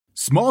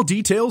Small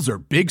details are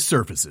big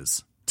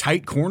surfaces.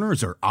 Tight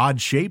corners are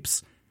odd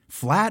shapes.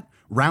 Flat,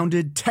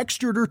 rounded,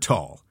 textured, or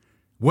tall.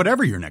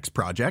 Whatever your next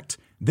project,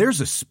 there's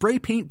a spray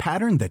paint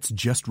pattern that's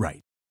just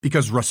right.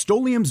 Because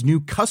Rust-Oleum's new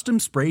Custom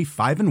Spray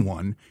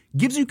 5-in-1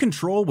 gives you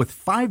control with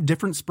 5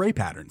 different spray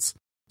patterns.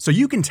 So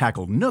you can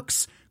tackle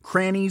nooks,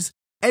 crannies,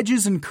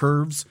 edges, and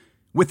curves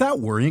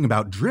without worrying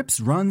about drips,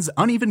 runs,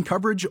 uneven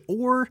coverage,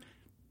 or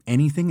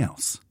anything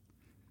else.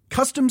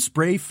 Custom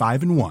Spray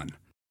 5-in-1.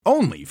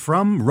 Only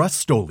from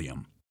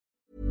Rust-Oleum.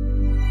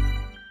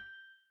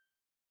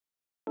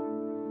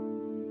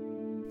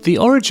 The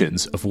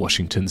origins of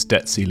Washington's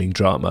debt ceiling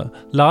drama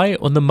lie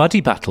on the muddy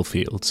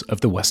battlefields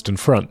of the Western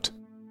Front.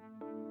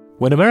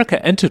 When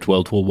America entered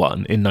World War I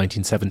in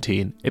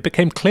 1917, it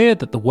became clear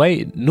that the way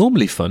it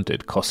normally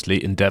funded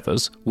costly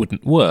endeavours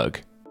wouldn't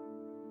work.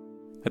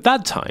 At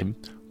that time,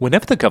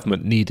 whenever the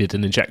government needed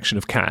an injection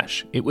of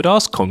cash, it would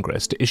ask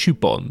Congress to issue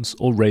bonds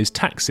or raise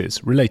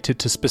taxes related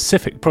to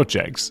specific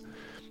projects.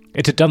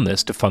 It had done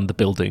this to fund the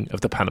building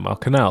of the Panama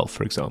Canal,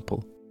 for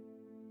example.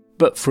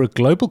 But for a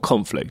global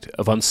conflict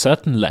of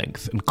uncertain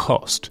length and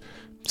cost,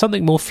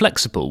 something more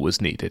flexible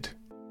was needed.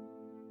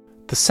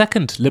 The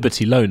Second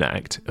Liberty Loan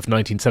Act of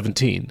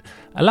 1917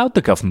 allowed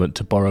the government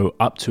to borrow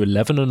up to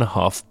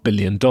 $11.5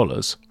 billion.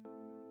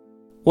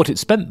 What it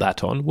spent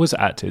that on was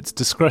at its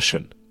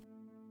discretion.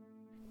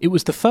 It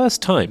was the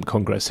first time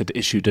Congress had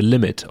issued a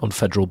limit on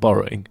federal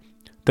borrowing,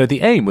 though the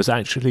aim was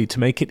actually to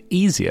make it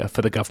easier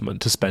for the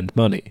government to spend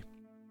money.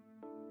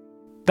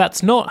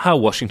 That's not how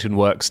Washington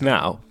works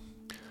now.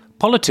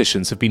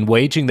 Politicians have been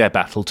waging their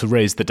battle to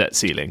raise the debt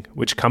ceiling,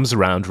 which comes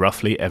around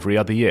roughly every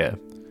other year.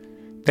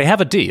 They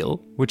have a deal,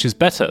 which is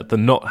better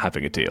than not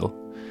having a deal,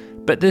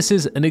 but this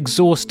is an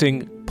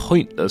exhausting,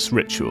 pointless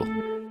ritual.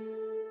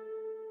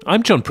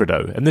 I'm John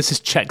Prideaux, and this is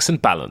Checks and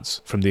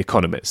Balance from The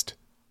Economist.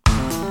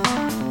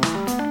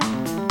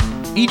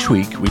 Each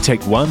week, we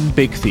take one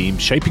big theme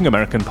shaping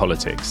American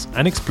politics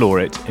and explore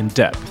it in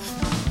depth.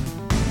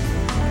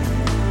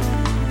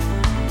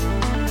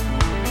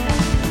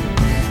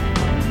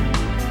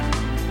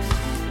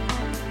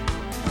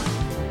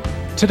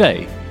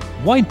 Today,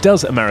 why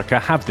does America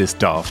have this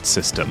daft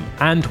system,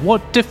 and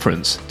what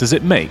difference does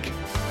it make?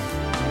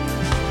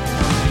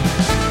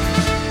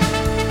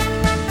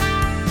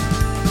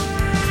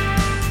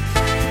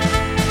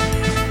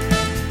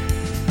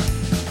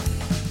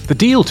 The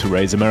deal to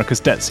raise America's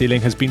debt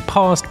ceiling has been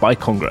passed by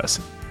Congress.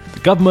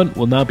 The government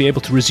will now be able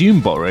to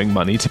resume borrowing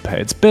money to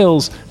pay its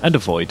bills and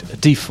avoid a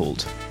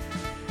default.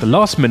 The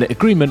last-minute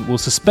agreement will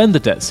suspend the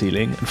debt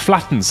ceiling and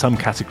flatten some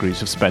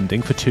categories of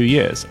spending for 2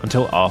 years,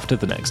 until after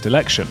the next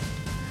election.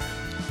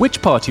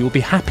 Which party will be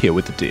happier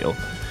with the deal?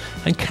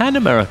 And can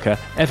America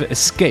ever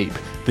escape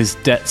this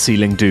debt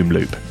ceiling doom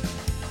loop?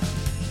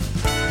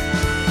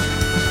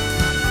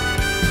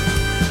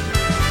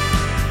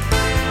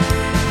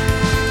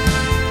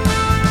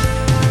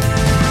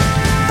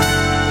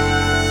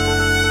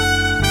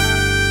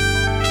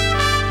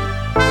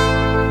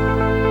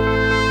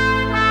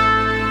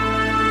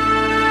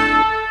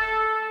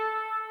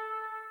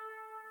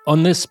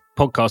 On this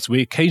podcast,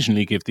 we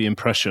occasionally give the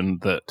impression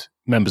that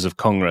members of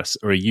Congress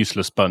are a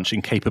useless bunch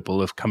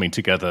incapable of coming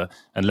together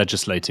and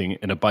legislating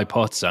in a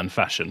bipartisan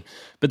fashion.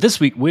 But this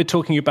week, we're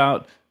talking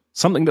about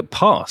something that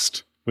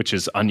passed, which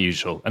is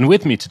unusual. And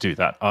with me to do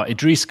that are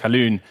Idrees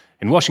Kaloun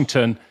in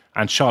Washington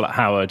and Charlotte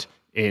Howard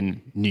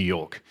in New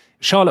York.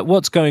 Charlotte,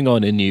 what's going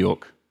on in New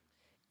York?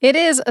 It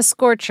is a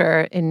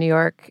scorcher in New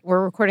York.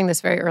 We're recording this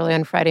very early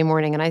on Friday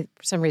morning, and I,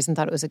 for some reason,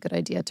 thought it was a good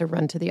idea to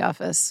run to the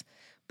office.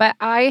 But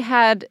I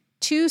had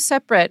 2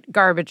 separate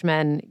garbage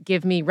men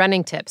give me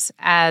running tips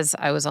as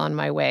I was on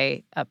my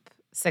way up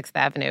 6th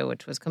Avenue,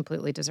 which was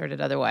completely deserted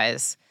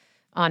otherwise,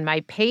 on my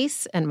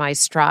pace and my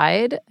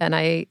stride. And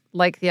I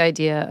like the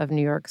idea of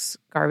New York's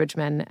garbage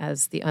men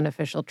as the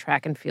unofficial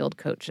track and field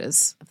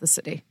coaches of the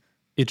city.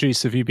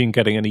 Idrees, have you been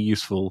getting any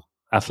useful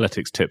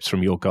athletics tips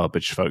from your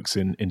garbage folks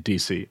in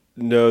DC?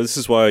 No, this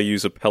is why I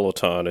use a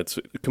Peloton. It's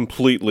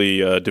completely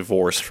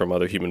divorced from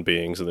other human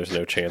beings, and there's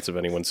no chance of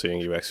anyone seeing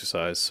you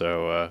exercise.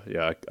 So,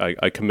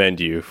 I commend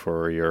you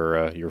for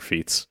your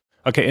feats.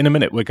 Okay, in a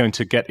minute, we're going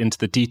to get into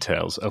the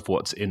details of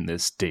what's in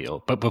this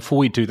deal. But before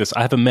we do this,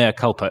 I have a mea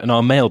culpa. In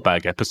our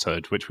mailbag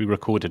episode, which we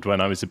recorded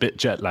when I was a bit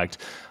jet-lagged,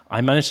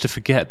 I managed to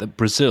forget that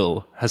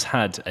Brazil has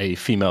had a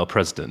female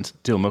president,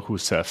 Dilma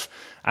Rousseff.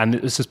 And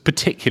this is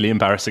particularly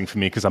embarrassing for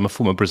me because I'm a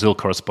former Brazil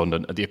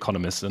correspondent at The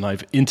Economist, and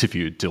I've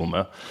interviewed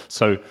Dilma.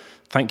 So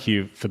thank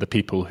you for the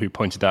people who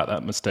pointed out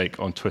that mistake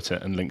on Twitter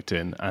and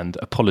LinkedIn, and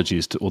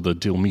apologies to all the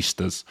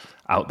Dilmistas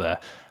out there.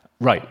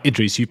 Right,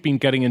 Idrees, you've been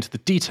getting into the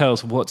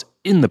details of what's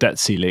in the debt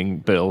ceiling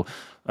bill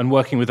and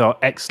working with our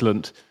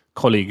excellent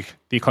colleague,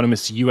 The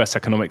Economist's US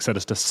economics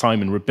editor,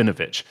 Simon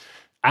Rabinovich.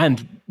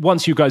 And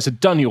once you guys had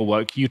done your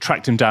work, you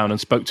tracked him down and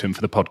spoke to him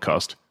for the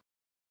podcast.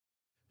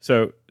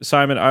 So,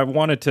 Simon, I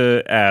wanted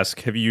to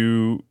ask, have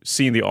you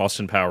seen the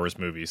Austin Powers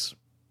movies?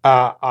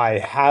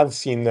 I have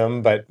seen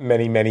them, but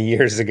many, many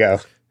years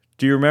ago.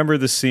 Do you remember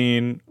the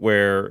scene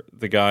where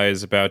the guy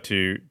is about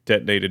to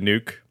detonate a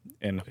nuke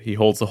and he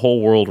holds the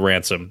whole world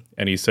ransom,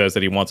 and he says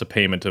that he wants a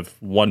payment of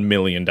 $1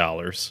 million.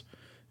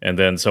 And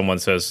then someone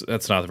says,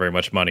 that's not very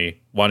much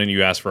money. Why don't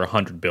you ask for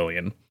 $100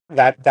 billion?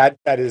 That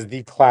is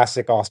the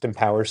classic Austin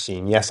Powers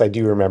scene. Yes, I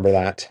do remember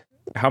that.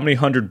 How many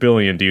 $100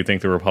 billion do you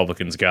think the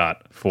Republicans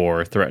got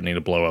for threatening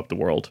to blow up the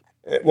world?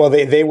 Well,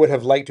 they would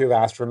have liked to have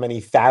asked for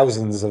many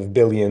thousands of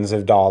billions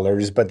of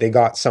dollars, but they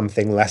got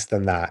something less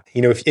than that.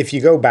 You know, if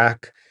you go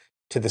back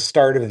to the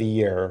start of the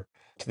year,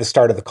 to the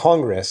start of the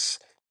Congress,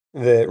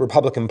 the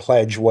Republican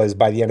pledge was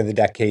by the end of the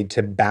decade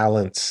to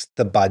balance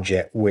the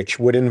budget, which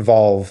would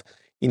involve,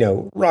 you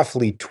know,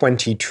 roughly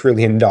 $20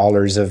 trillion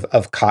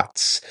of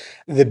cuts.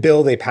 The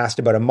bill they passed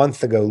about a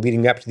month ago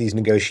leading up to these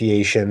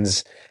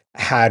negotiations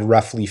had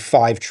roughly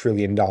 $5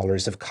 trillion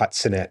of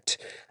cuts in it.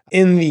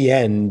 In the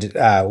end,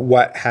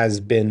 what has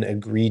been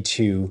agreed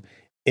to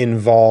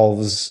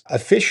involves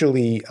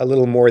officially a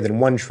little more than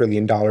 $1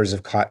 trillion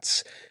of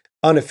cuts.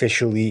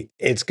 Unofficially,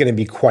 it's going to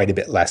be quite a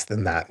bit less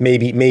than that,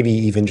 maybe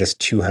even just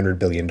 $200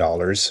 billion.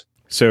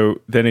 So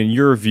then in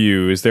your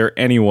view, is there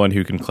anyone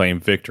who can claim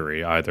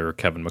victory, either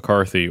Kevin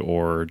McCarthy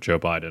or Joe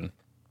Biden?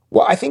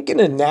 Well, I think in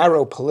a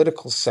narrow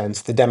political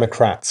sense, the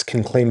Democrats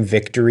can claim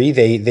victory.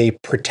 They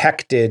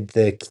protected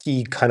the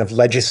key kind of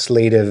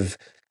legislative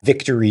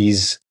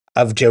victories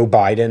of Joe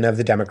Biden, of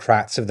the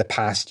Democrats of the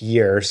past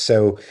year.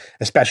 So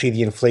especially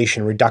the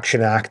Inflation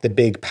Reduction Act, the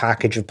big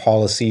package of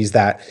policies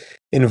that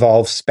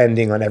involve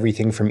spending on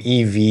everything from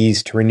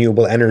EVs to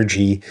renewable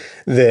energy.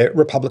 The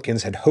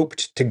Republicans had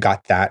hoped to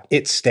gut that.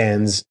 It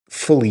stands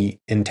fully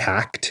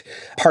intact.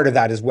 Part of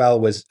that as well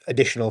was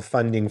additional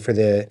funding for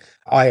the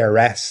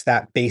IRS.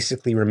 That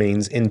basically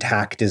remains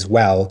intact as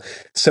well.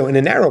 So in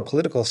a narrow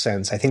political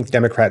sense, I think the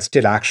Democrats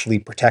did actually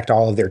protect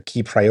all of their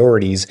key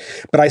priorities.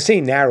 But I say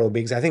narrow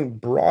because I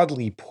think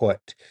broadly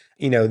put,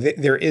 you know,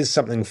 there is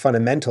something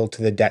fundamental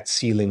to the debt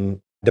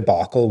ceiling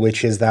debacle,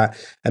 which is that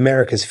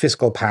America's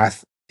fiscal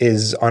path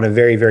is on a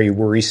very, very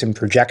worrisome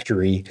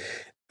trajectory.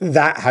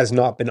 That has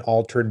not been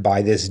altered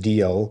by this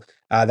deal.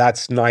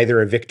 That's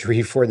neither a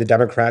victory for the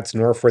Democrats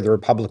nor for the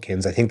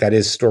Republicans. I think that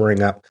is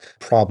storing up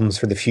problems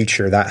for the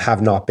future that have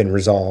not been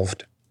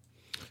resolved.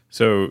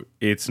 So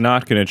it's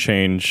not going to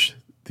change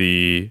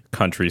the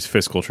country's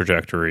fiscal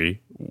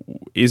trajectory.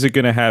 Is it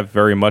going to have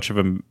very much of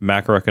a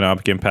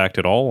macroeconomic impact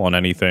at all on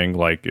anything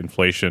like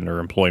inflation or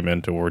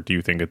employment, or do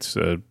you think it's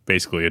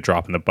basically a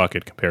drop in the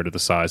bucket compared to the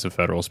size of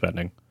federal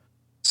spending?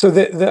 So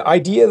the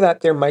idea that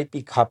there might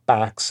be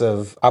cutbacks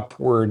of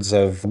upwards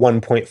of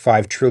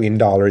 $1.5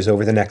 trillion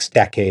over the next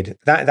decade,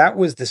 that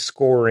was the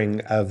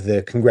scoring of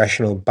the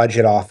Congressional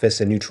Budget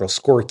Office, a neutral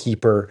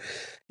scorekeeper.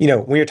 You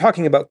know, when you're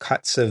talking about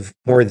cuts of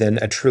more than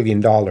 $1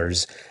 trillion,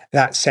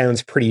 that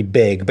sounds pretty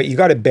big, but you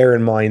got to bear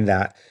in mind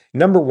that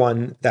number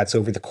one, that's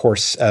over the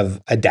course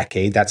of a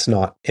decade. That's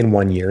not in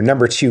 1 year.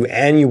 Number two,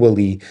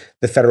 annually,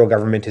 the federal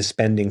government is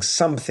spending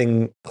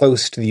something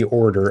close to the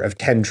order of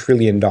 $10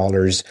 trillion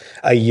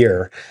a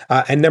year.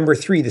 And number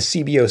three, the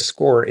CBO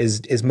score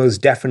is most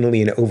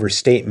definitely an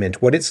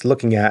overstatement. What it's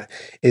looking at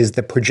is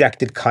the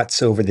projected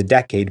cuts over the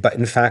decade, but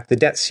in fact, the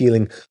debt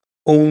ceiling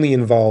only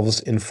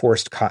involves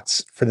enforced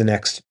cuts for the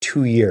next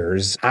 2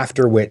 years,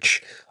 after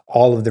which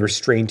all of the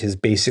restraint is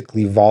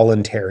basically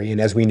voluntary. And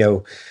as we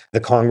know, the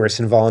Congress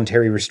and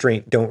voluntary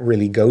restraint don't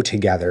really go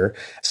together.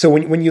 So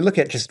when you look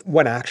at just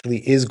what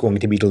actually is going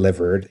to be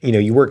delivered, you know,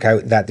 you work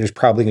out that there's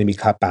probably going to be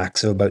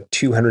cutbacks of about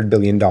 $200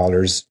 billion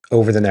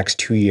over the next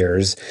 2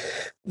 years.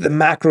 The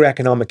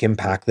macroeconomic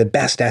impact, the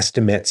best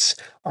estimates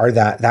are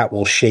that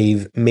will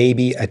shave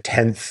maybe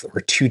 1/10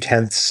 or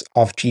 2/10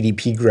 off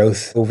GDP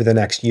growth over the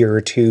next year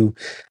or two.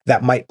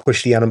 That might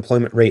push the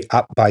unemployment rate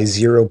up by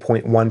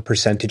 0.1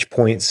 percentage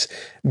points,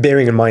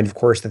 bearing in mind, of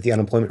course, that the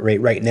unemployment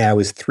rate right now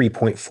is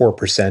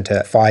 3.4%,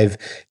 a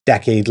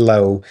 5-decade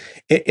low.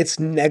 It's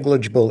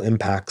negligible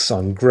impacts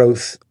on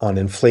growth, on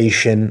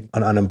inflation,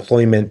 on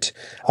unemployment,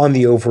 on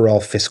the overall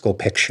fiscal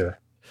picture.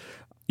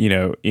 You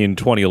know, in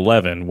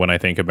 2011, when I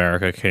think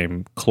America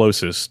came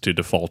closest to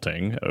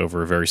defaulting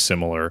over a very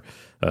similar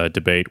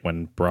debate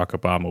when Barack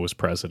Obama was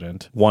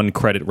president, one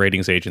credit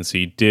ratings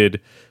agency did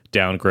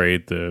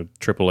downgrade the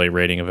AAA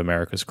rating of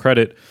America's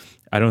credit.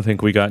 I don't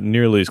think we got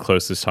nearly as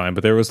close this time,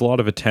 but there was a lot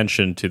of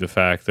attention to the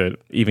fact that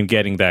even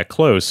getting that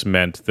close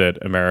meant that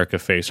America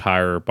faced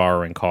higher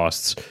borrowing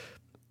costs.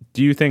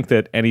 Do you think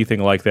that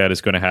anything like that is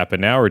going to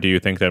happen now, or do you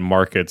think that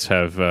markets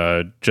have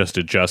just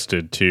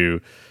adjusted to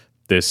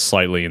this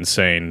slightly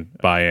insane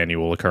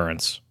biannual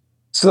occurrence?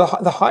 So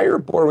the higher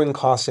borrowing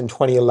costs in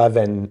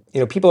 2011,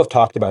 you know, people have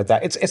talked about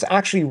that. It's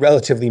actually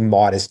relatively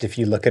modest if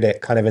you look at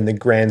it kind of in the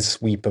grand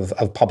sweep of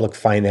public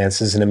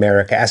finances in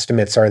America.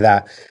 Estimates are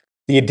that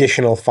the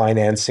additional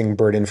financing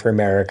burden for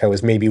America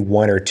was maybe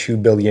 $1 or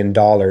 $2 billion.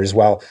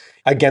 Well,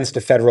 against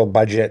a federal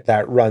budget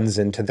that runs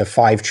into the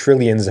 $5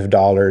 trillion,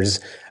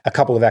 a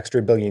couple of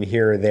extra billion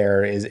here or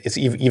there is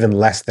even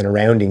less than a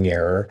rounding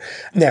error.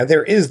 Now,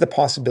 there is the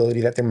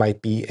possibility that there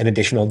might be an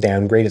additional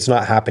downgrade. It's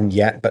not happened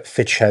yet, but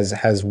Fitch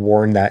has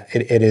warned that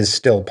it is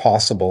still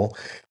possible.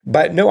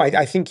 But no,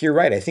 I think you're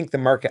right. I think the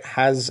market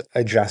has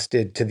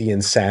adjusted to the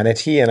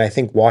insanity, and I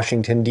think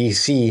Washington,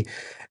 D.C.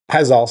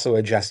 has also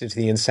adjusted to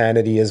the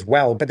insanity as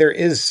well. But there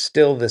is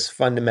still this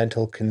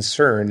fundamental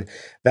concern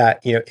that,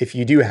 if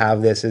you do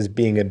have this as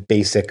being a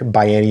basic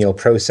biennial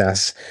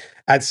process,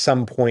 at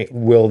some point,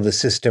 will the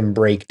system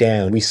break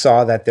down? We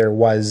saw that there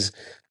was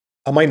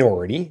a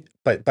minority,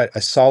 but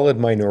a solid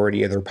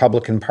minority of the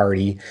Republican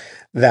Party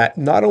that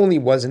not only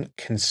wasn't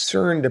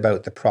concerned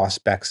about the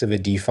prospects of a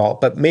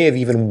default, but may have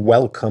even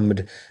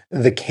welcomed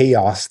the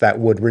chaos that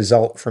would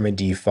result from a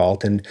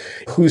default. And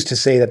who's to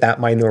say that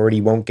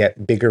minority won't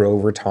get bigger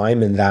over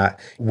time, and that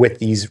with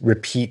these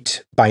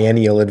repeat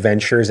biennial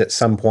adventures, at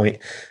some point,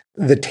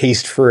 the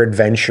taste for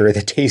adventure,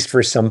 the taste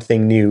for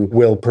something new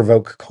will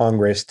provoke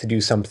Congress to do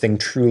something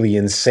truly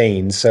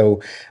insane.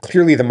 So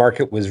clearly the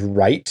market was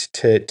right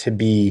to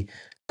be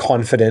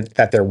confident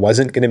that there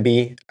wasn't going to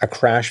be a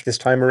crash this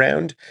time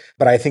around.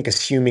 But I think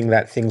assuming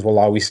that things will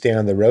always stay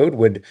on the road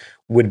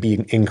would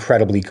be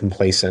incredibly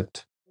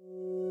complacent.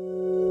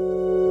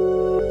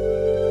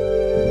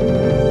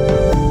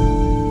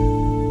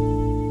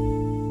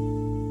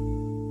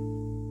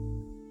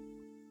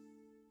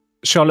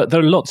 Charlotte, there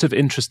are lots of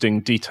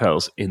interesting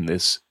details in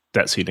this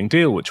debt ceiling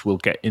deal, which we'll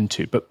get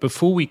into. But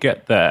before we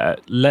get there,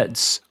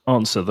 let's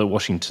answer the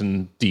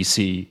Washington,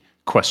 D.C.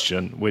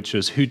 question, which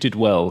is who did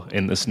well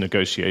in this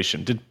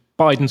negotiation? Did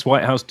Biden's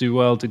White House do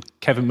well? Did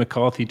Kevin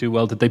McCarthy do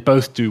well? Did they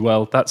both do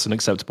well? That's an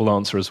acceptable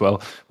answer as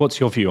well. What's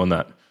your view on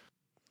that?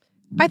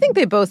 I think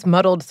they both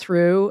muddled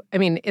through. I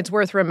mean, it's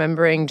worth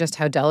remembering just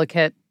how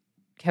delicate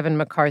Kevin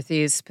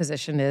McCarthy's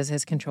position is,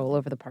 his control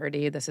over the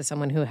party. This is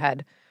someone who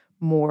had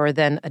more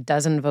than a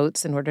dozen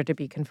votes in order to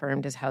be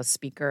confirmed as House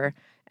Speaker,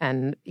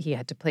 and he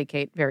had to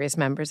placate various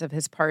members of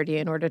his party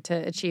in order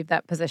to achieve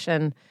that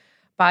position.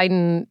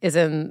 Biden is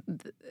in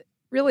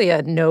really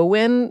a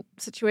no-win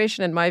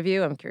situation, in my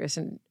view. I'm curious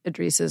in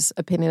Idris's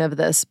opinion of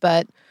this,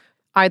 but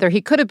either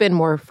he could have been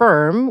more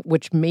firm,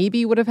 which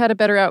maybe would have had a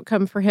better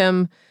outcome for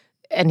him,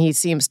 and he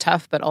seems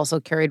tough, but also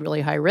carried really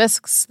high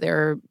risks. There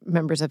are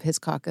members of his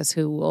caucus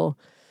who will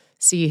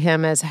see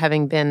him as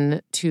having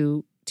been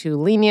too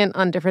lenient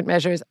on different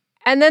measures.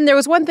 And then there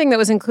was one thing that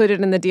was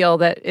included in the deal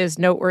that is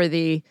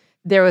noteworthy.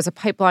 There was a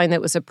pipeline that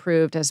was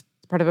approved as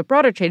part of a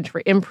broader change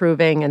for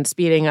improving and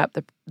speeding up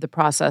the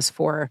process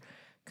for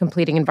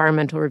completing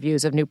environmental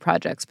reviews of new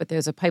projects. But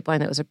there's a pipeline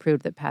that was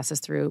approved that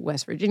passes through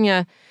West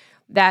Virginia.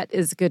 That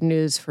is good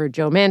news for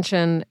Joe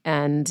Manchin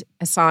and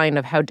a sign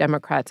of how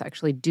Democrats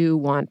actually do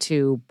want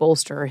to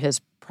bolster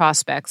his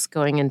prospects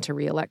going into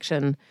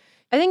re-election.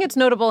 I think it's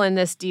notable in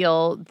this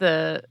deal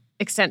the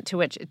extent to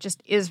which it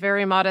just is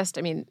very modest.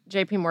 I mean,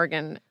 JP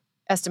Morgan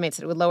estimates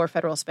that it would lower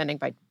federal spending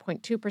by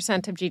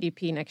 0.2% of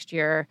GDP next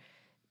year.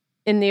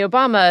 In the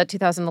Obama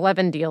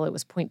 2011 deal, it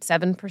was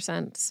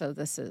 0.7%, so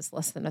this is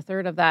less than a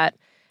third of that.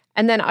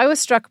 And then I was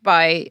struck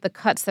by the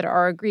cuts that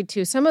are agreed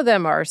to. Some of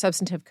them are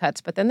substantive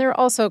cuts, but then there are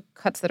also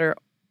cuts that are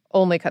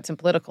only cuts in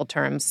political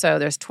terms. So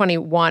there's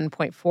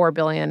 $21.4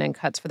 billion in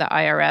cuts for the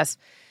IRS.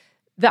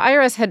 The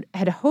IRS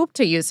had hoped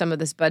to use some of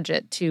this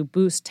budget to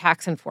boost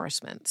tax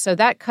enforcement. So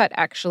that cut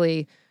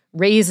actually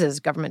raises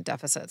government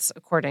deficits,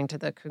 according to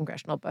the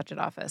Congressional Budget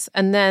Office.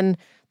 And then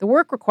the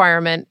work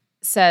requirement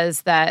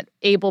says that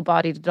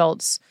able-bodied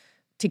adults,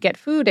 to get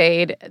food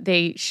aid,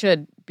 they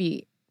should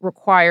be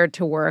required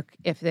to work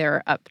if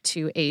they're up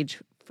to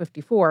age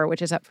 54,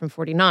 which is up from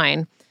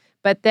 49.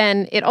 But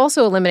then it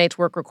also eliminates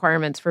work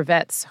requirements for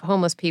vets,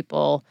 homeless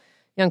people,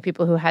 young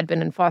people who had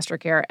been in foster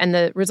care. And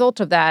the result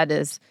of that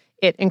is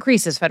it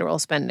increases federal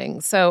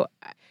spending. So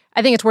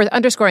I think it's worth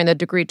underscoring the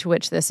degree to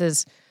which this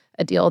is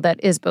a deal that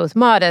is both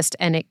modest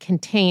and it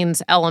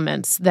contains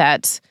elements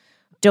that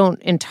don't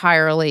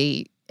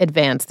entirely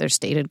advance their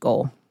stated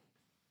goal.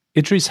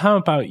 Idris, how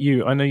about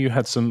you? I know you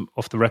had some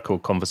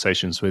off-the-record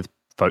conversations with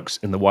folks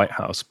in the White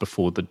House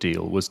before the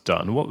deal was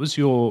done. What's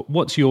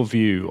your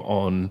view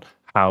on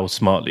how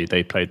smartly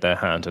they played their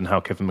hand and how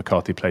Kevin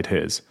McCarthy played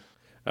his?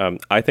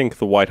 I think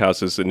the White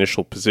House's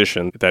initial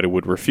position that it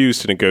would refuse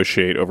to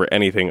negotiate over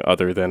anything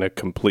other than a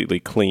completely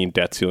clean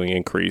debt ceiling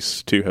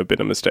increase to have been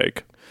a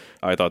mistake.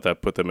 I thought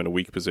that put them in a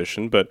weak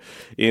position. But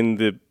in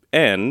the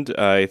end,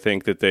 I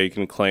think that they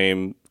can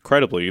claim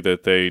credibly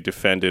that they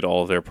defended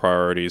all of their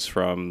priorities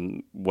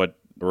from what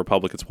the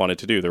Republicans wanted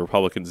to do. The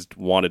Republicans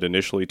wanted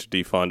initially to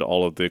defund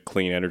all of the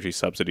clean energy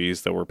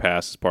subsidies that were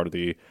passed as part of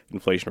the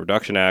Inflation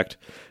Reduction Act.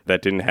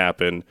 That didn't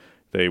happen.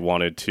 They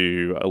wanted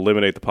to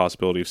eliminate the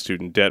possibility of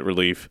student debt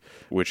relief,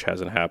 which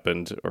hasn't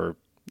happened, or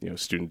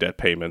student debt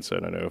payments. I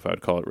don't know if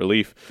I'd call it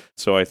relief.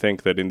 So I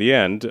think that in the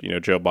end,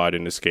 Joe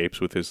Biden escapes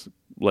with his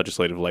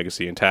legislative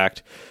legacy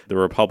intact. The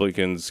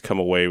Republicans come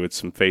away with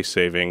some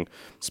face-saving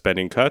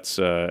spending cuts.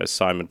 As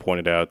Simon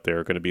pointed out,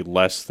 they're going to be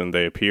less than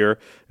they appear.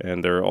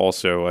 And there are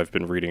also, I've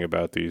been reading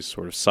about these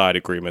sort of side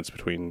agreements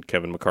between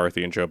Kevin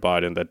McCarthy and Joe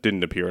Biden that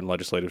didn't appear in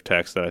legislative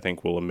text that I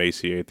think will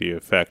emaciate the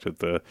effect of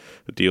the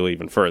deal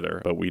even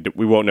further. But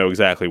we won't know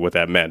exactly what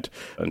that meant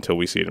until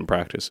we see it in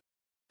practice.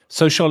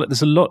 So, Charlotte,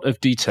 there's a lot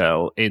of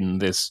detail in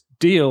this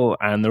deal,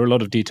 and there are a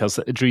lot of details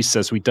that Idris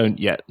says we don't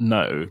yet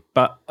know.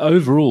 But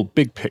overall,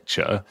 big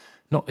picture,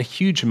 not a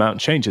huge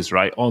amount changes,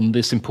 right, on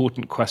this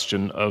important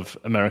question of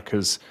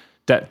America's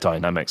debt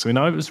dynamics. I mean,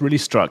 I was really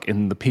struck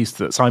in the piece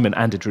that Simon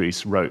and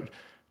Idris wrote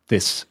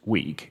this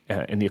week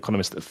in The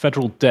Economist that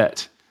federal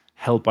debt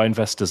held by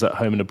investors at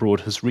home and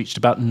abroad has reached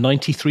about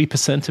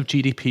 93% of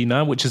GDP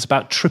now, which is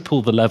about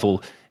triple the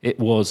level it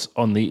was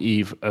on the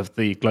eve of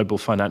the global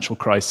financial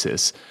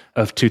crisis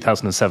of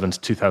 2007 to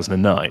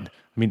 2009.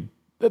 I mean,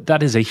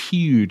 that is a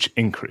huge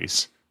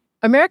increase.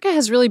 America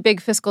has really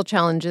big fiscal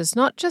challenges,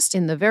 not just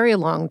in the very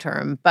long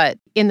term, but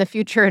in the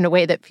future in a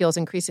way that feels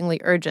increasingly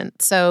urgent.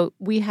 So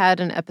we had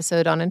an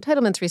episode on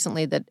entitlements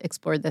recently that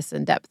explored this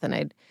in depth, and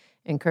I'd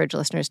encourage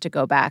listeners to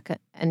go back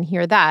and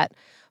hear that.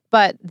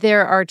 But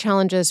there are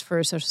challenges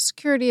for Social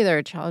Security. There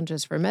are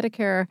challenges for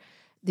Medicare.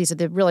 These are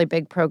the really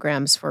big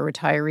programs for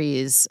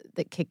retirees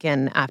that kick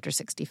in after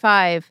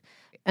 65.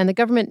 And the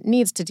government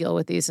needs to deal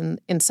with these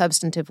in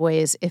substantive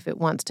ways if it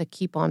wants to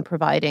keep on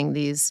providing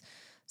these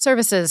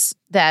services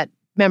that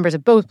members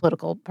of both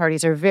political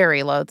parties are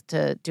very loath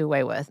to do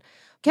away with.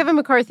 Kevin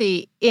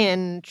McCarthy,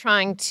 in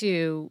trying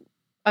to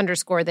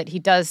underscore that he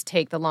does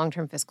take the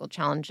long-term fiscal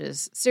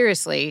challenges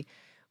seriously,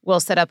 will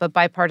set up a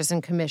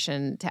bipartisan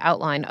commission to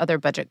outline other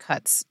budget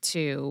cuts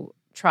to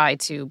try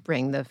to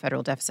bring the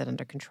federal deficit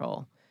under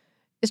control.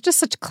 It's just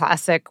such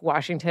classic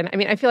Washington. I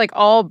mean, I feel like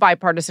all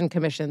bipartisan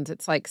commissions,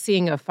 it's like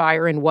seeing a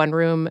fire in one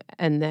room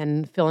and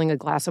then filling a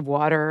glass of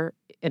water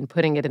and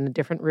putting it in a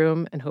different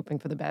room and hoping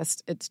for the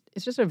best. It's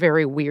just a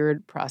very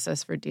weird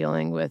process for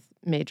dealing with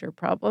major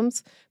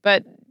problems.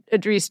 But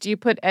Idris, do you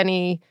put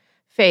any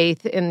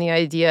faith in the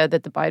idea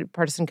that the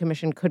bipartisan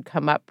commission could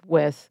come up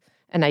with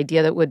an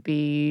idea that would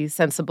be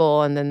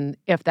sensible, and then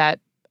if that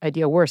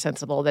idea were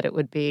sensible, that it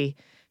would be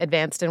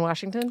advanced in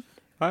Washington?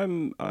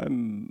 I'm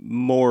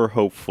more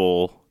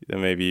hopeful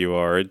than maybe you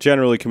are.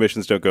 Generally,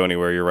 commissions don't go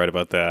anywhere. You're right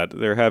about that.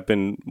 There have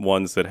been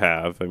ones that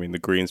have. I mean, the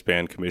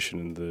Greenspan Commission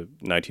in the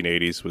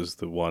 1980s was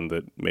the one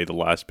that made the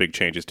last big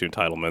changes to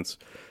entitlements.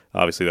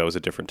 Obviously, that was a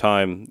different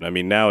time. I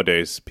mean,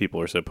 nowadays, people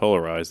are so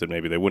polarized that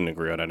maybe they wouldn't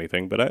agree on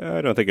anything, but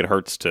I don't think it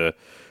hurts to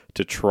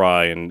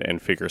try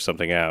and figure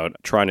something out.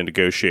 Trying to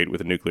negotiate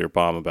with a nuclear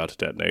bomb about to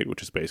detonate,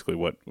 which is basically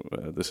what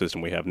the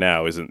system we have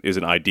now,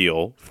 isn't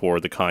ideal for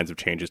the kinds of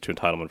changes to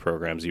entitlement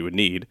programs you would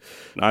need.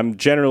 I'm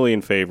generally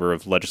in favor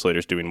of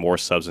legislators doing more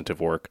substantive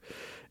work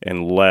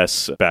and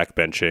less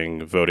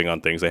backbenching, voting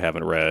on things they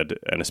haven't read,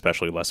 and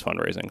especially less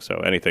fundraising. So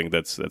anything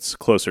that's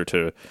closer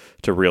to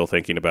real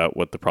thinking about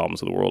what the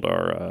problems of the world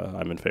are,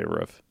 I'm in favor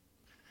of.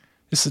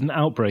 This is an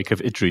outbreak of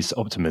Idris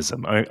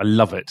optimism. I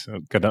love it.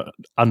 I'm going to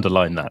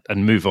underline that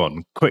and move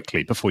on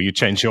quickly before you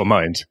change your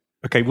mind.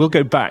 Okay, we'll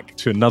go back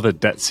to another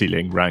debt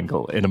ceiling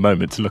wrangle in a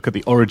moment to look at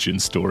the origin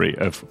story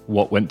of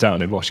what went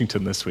down in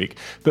Washington this week.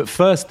 But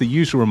first, the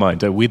usual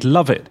reminder, we'd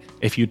love it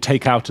if you'd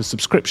take out a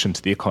subscription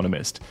to The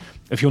Economist.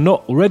 If you're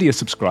not already a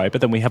subscriber,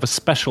 then we have a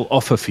special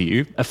offer for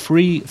you, a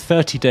free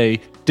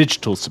 30-day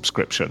digital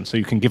subscription, so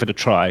you can give it a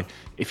try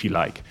if you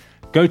like.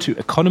 Go to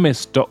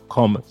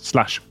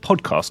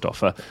economist.com/podcast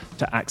offer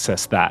to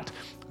access that.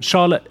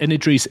 Charlotte and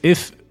Idris,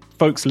 if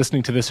folks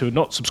listening to this who are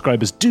not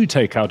subscribers do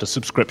take out a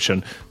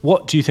subscription,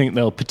 what do you think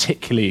they'll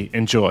particularly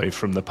enjoy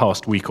from the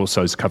past week or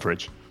so's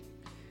coverage?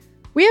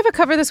 We have a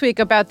cover this week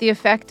about the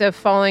effect of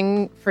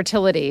falling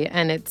fertility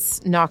and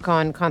its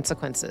knock-on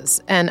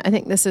consequences. And I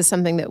think this is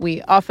something that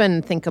we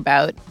often think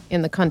about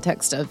in the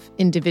context of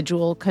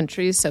individual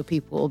countries, so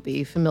people will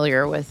be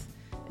familiar with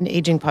an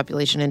aging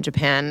population in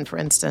Japan, for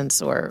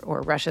instance, or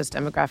Russia's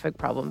demographic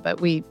problem. But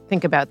we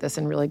think about this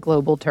in really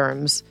global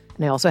terms.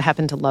 And I also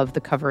happen to love the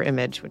cover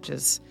image, which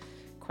is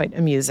quite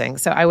amusing.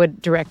 So I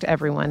would direct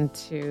everyone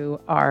to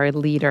our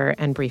leader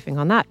and briefing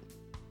on that.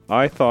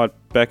 I thought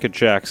Becca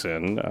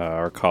Jackson,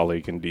 our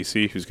colleague in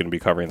D.C., who's going to be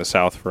covering the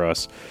South for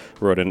us,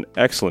 wrote an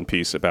excellent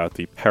piece about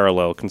the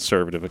parallel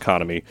conservative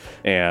economy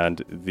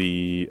and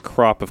the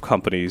crop of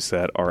companies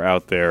that are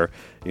out there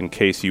in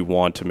case you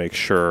want to make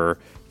sure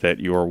that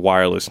your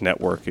wireless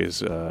network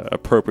is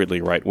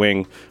appropriately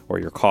right-wing, or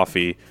your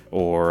coffee,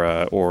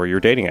 or your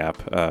dating app.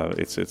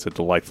 It's a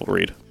delightful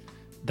read.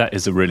 That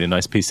is a really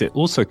nice piece. It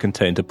also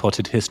contained a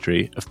potted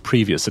history of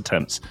previous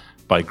attempts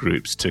by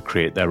groups to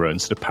create their own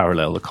sort of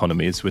parallel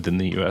economies within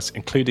the US,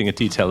 including a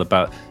detail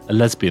about a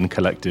lesbian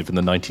collective in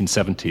the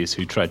 1970s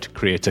who tried to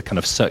create a kind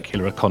of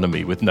circular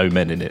economy with no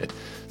men in it.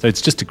 So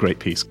it's just a great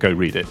piece. Go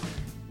read it.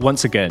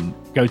 Once again,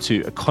 go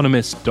to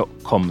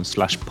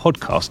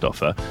economist.com/podcast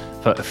offer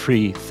for a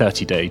free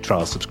 30-day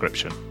trial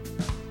subscription.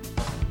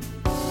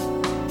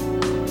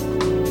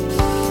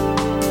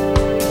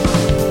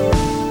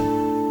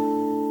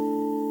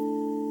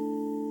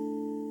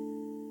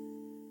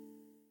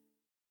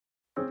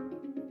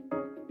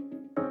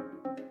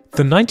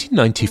 The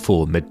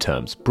 1994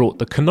 midterms brought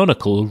the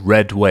canonical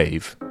red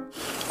wave.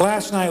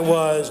 Last night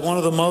was one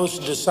of the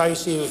most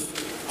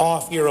decisive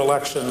off-year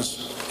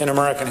elections in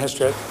American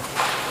history.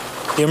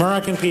 The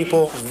American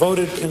people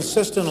voted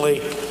consistently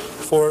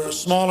for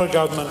smaller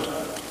government,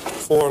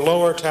 for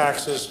lower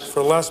taxes,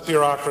 for less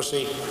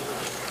bureaucracy,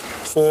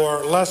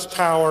 for less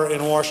power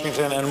in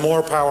Washington and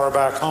more power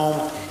back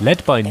home.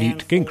 Led by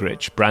Newt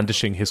Gingrich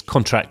brandishing his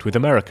contract with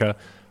America,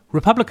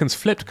 Republicans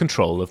flipped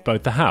control of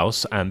both the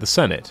House and the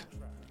Senate.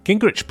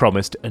 Gingrich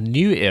promised a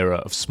new era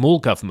of small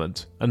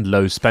government and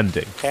low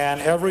spending. And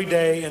every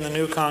day in the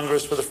new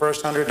Congress for the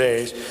first 100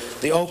 days,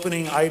 the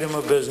opening item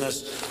of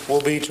business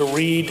will be to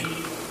read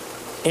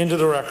into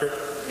the record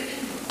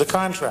the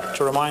contract,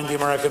 to remind the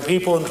American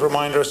people and to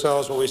remind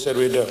ourselves what we said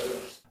we'd do.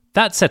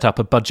 That set up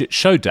a budget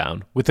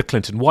showdown with the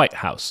Clinton White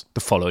House the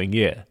following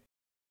year.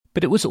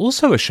 But it was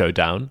also a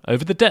showdown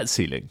over the debt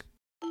ceiling.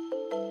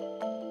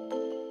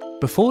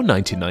 Before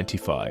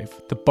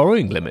 1995, the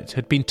borrowing limit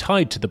had been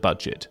tied to the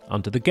budget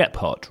under the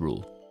Gephardt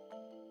rule.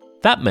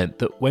 That meant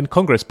that when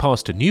Congress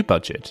passed a new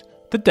budget,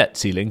 the debt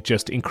ceiling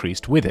just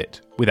increased with it,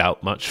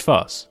 without much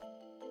fuss.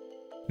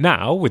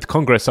 Now, with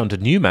Congress under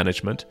new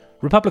management,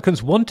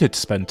 Republicans wanted to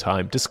spend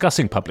time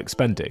discussing public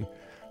spending,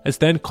 as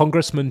then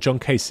Congressman John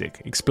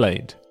Kasich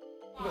explained.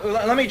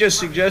 Let me just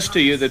suggest to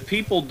you that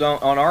people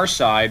on our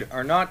side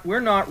we're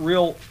not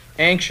real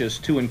anxious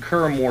to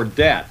incur more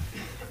debt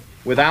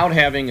without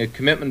having a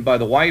commitment by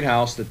the White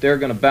House that they're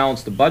going to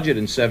balance the budget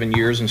in 7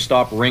 years and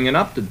stop ringing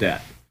up the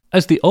debt.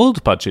 As the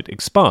old budget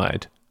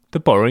expired, the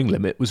borrowing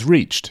limit was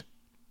reached.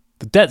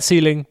 The debt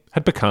ceiling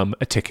had become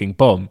a ticking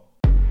bomb.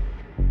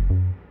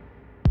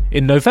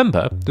 In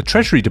November, the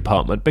Treasury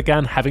Department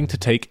began having to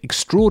take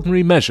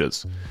extraordinary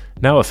measures,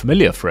 now a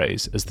familiar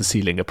phrase as the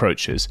ceiling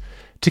approaches,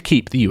 to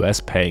keep the US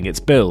paying its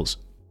bills.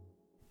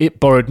 It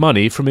borrowed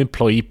money from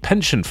employee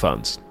pension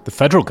funds, the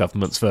federal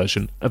government's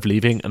version of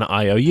leaving an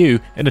IOU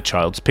in a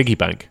child's piggy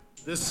bank.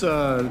 This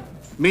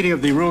meeting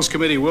of the Rules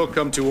Committee will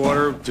come to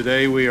order.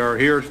 Today we are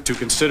here to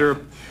consider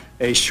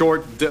a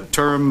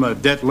short-term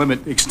debt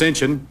limit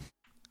extension.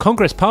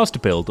 Congress passed a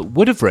bill that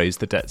would have raised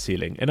the debt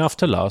ceiling enough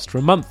to last for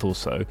a month or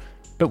so,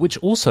 but which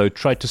also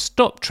tried to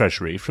stop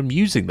Treasury from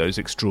using those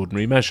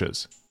extraordinary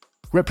measures.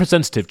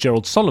 Representative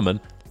Gerald Solomon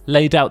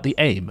laid out the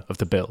aim of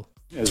the bill.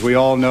 As we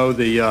all know,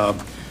 the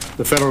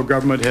federal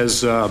government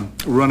has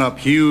run up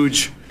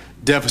huge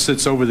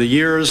deficits over the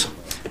years.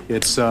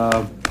 It's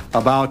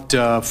about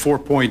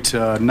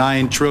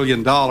 $4.9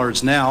 trillion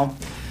now,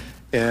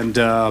 and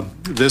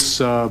this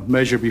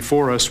measure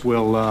before us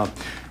will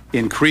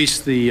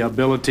increase the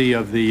ability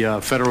of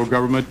the federal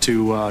government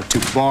to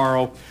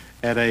borrow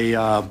at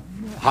a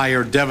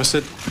higher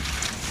deficit.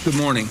 Good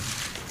morning.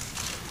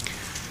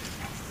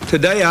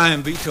 Today I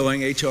am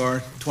vetoing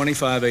H.R.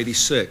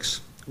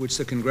 2586, which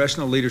the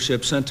congressional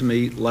leadership sent to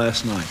me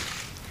last night.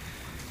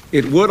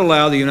 It would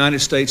allow the United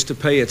States to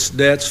pay its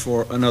debts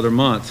for another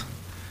month,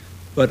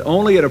 but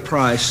only at a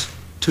price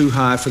too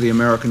high for the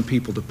American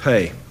people to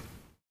pay.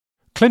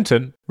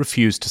 Clinton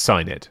refused to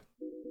sign it.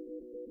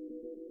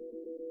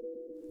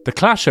 The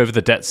clash over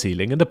the debt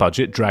ceiling and the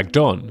budget dragged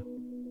on.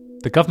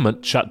 The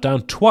government shut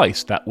down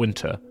twice that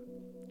winter.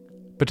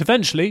 But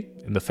eventually,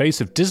 in the face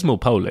of dismal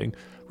polling,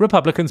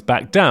 Republicans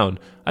backed down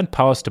and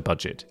passed a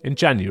budget in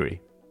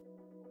January.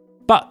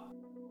 But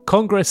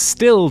Congress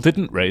still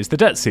didn't raise the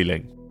debt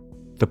ceiling.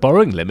 The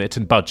borrowing limit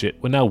and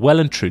budget were now well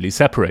and truly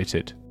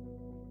separated.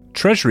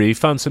 Treasury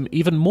found some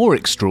even more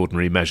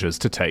extraordinary measures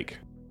to take.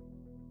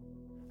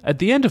 At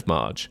the end of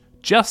March,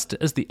 just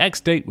as the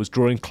X-date was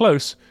drawing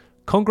close,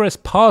 Congress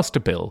passed a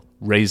bill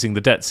raising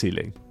the debt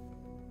ceiling.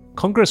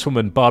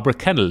 Congresswoman Barbara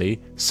Kennelly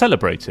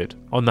celebrated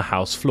on the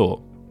House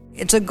floor.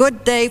 It's a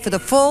good day for the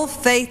full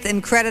faith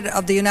and credit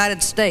of the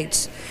United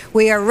States.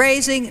 We are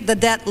raising the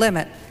debt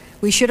limit.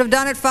 We should have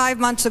done it 5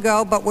 months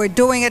ago, but we're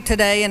doing it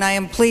today, and I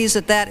am pleased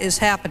that that is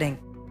happening.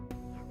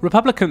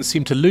 Republicans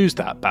seem to lose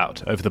that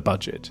bout over the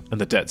budget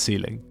and the debt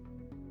ceiling.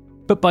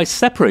 But by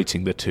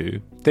separating the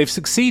two, they've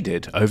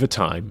succeeded over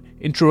time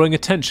in drawing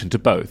attention to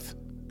both,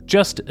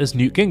 just as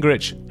Newt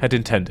Gingrich had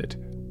intended.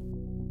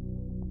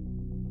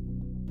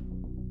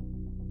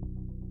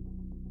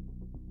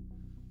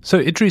 So,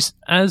 Idris,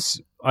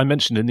 as I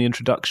mentioned in the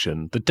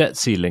introduction, the debt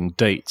ceiling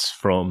dates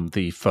from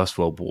the First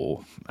World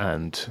War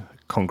and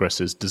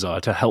Congress's desire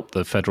to help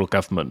the federal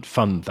government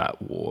fund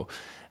that war.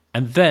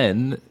 And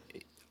then,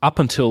 up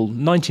until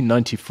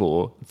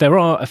 1994, there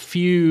are a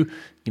few,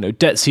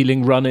 debt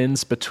ceiling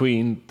run-ins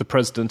between the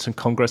president and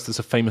Congress. There's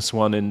a famous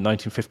one in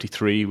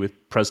 1953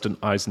 with President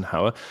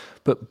Eisenhower.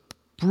 But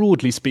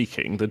broadly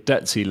speaking, the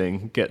debt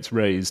ceiling gets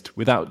raised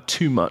without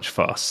too much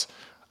fuss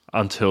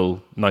until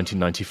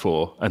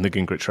 1994 and the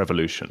Gingrich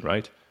Revolution,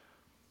 right?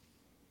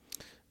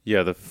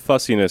 Yeah, the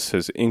fussiness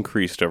has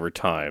increased over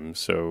time.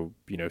 So,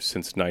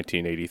 since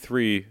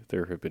 1983,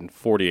 there have been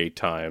 48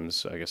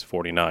 times, I guess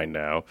 49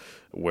 now,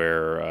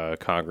 where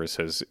Congress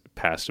has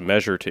passed a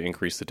measure to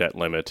increase the debt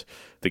limit.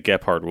 The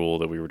Gephardt rule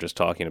that we were just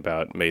talking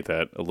about made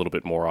that a little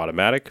bit more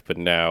automatic, but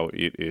now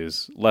it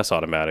is less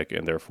automatic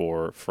and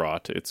therefore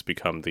fraught. It's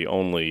become the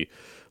only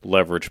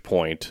leverage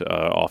point,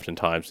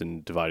 oftentimes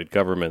in divided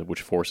government,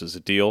 which forces a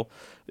deal.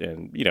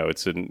 And,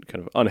 it's a kind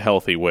of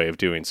unhealthy way of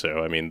doing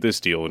so. I mean, this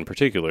deal in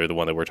particular, the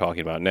one that we're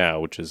talking about now,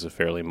 which is a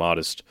fairly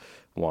modest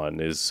one,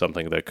 is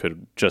something that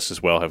could just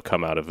as well have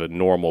come out of a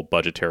normal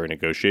budgetary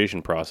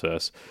negotiation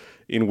process,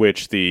 in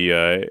which the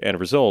end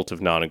result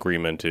of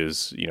non-agreement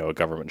is, a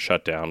government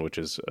shutdown, which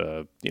is,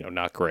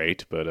 not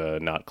great,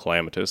 but not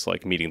calamitous,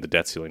 like meeting the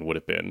debt ceiling would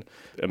have been.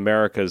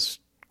 America's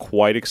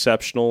quite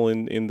exceptional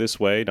in this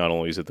way. Not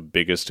only is it the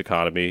biggest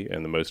economy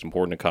and the most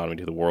important economy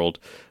to the world,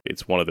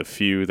 it's one of the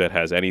few that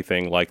has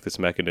anything like this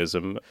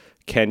mechanism.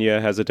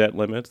 Kenya has a debt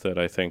limit that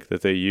I think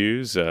that they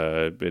use.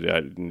 I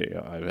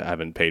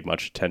haven't paid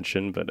much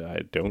attention, but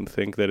I don't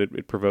think that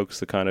it provokes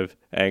the kind of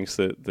angst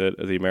that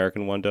the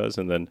American one does.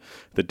 And then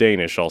the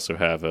Danish also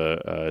have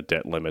a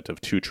debt limit of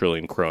 2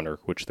 trillion kroner,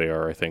 which they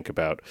are, I think,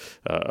 about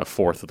a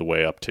fourth of the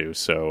way up to.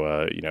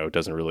 So, it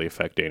doesn't really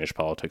affect Danish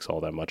politics all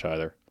that much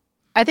either.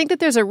 I think that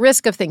there's a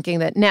risk of thinking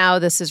that now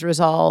this is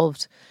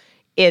resolved,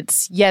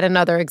 it's yet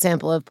another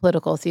example of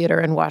political theater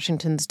and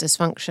Washington's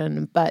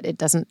dysfunction, but it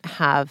doesn't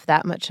have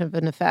that much of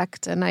an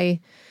effect. And I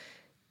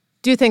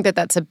do think that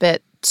that's a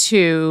bit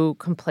too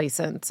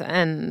complacent.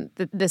 And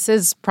this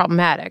is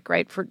problematic,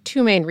 right, for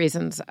two main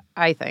reasons,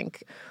 I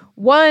think.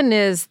 One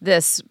is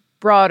this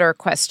broader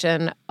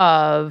question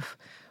of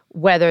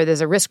whether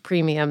there's a risk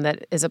premium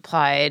that is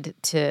applied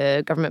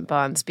to government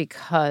bonds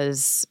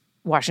because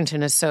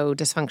Washington is so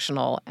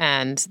dysfunctional,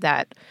 and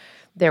that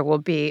there will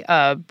be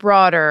a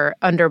broader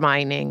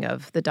undermining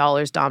of the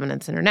dollar's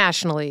dominance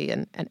internationally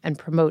and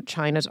promote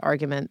China's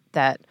argument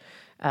that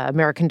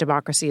American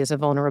democracy is a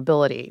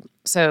vulnerability.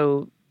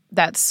 So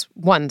that's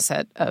one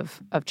set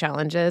of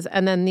challenges.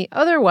 And then the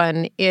other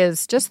one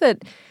is just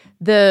that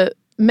the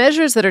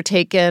measures that are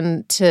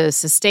taken to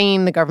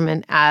sustain the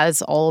government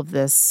as all of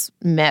this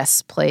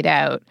mess played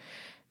out,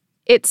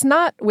 it's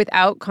not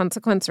without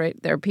consequence, right?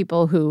 There are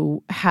people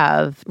who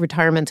have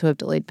retirements who have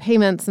delayed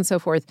payments and so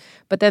forth.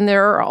 But then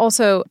there are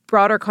also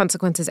broader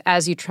consequences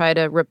as you try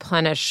to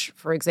replenish,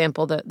 for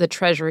example, the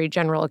Treasury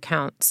general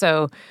account.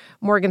 So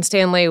Morgan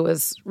Stanley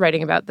was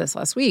writing about this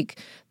last week,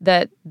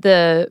 that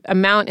the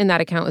amount in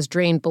that account was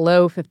drained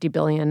below $50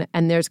 billion,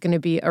 and there's going to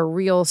be a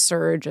real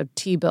surge of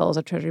T-bills,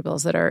 of Treasury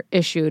bills that are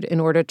issued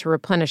in order to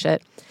replenish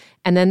it.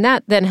 And then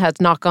that then has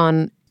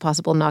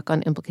possible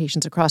knock-on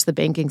implications across the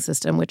banking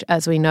system, which,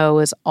 as we know,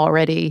 is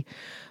already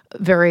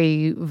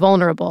very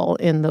vulnerable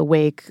in the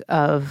wake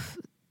of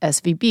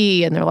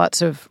SVB, and there are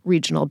lots of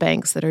regional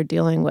banks that are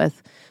dealing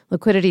with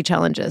liquidity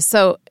challenges.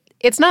 So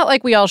it's not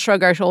like we all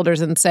shrug our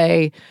shoulders and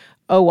say,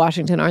 oh,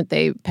 Washington, aren't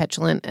they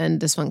petulant and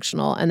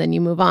dysfunctional? And then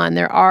you move on.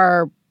 There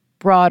are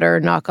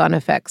broader knock-on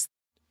effects.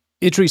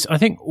 Idris, I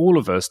think all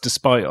of us,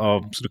 despite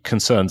our sort of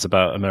concerns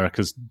about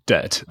America's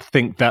debt,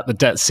 think that the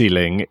debt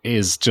ceiling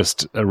is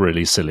just a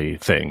really silly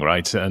thing,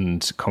 right?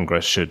 And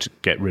Congress should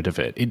get rid of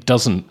it. It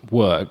doesn't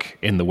work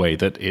in the way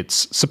that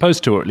it's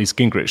supposed to, or at least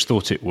Gingrich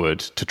thought it would,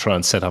 to try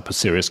and set up a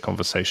serious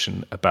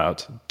conversation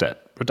about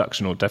debt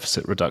reduction or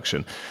deficit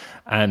reduction.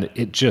 And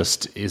it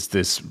just is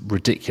this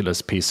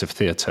ridiculous piece of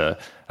theatre.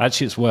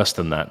 Actually, it's worse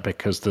than that,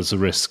 because there's a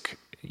risk,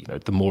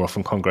 the more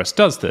often Congress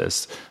does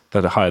this,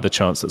 the higher the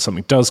chance that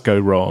something does go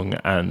wrong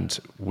and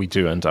we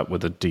do end up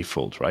with a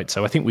default, right?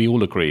 So I think we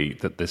all agree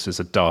that this is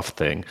a daft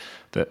thing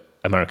that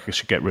America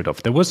should get rid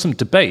of. There was some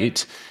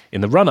debate in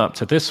the run-up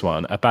to this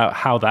one about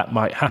how that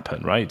might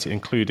happen, right?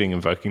 Including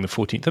invoking the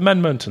 14th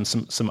Amendment and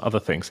some other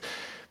things.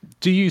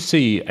 Do you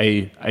see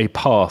a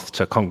path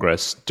to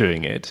Congress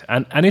doing it?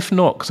 And if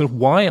not, sort of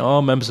why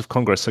are members of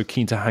Congress so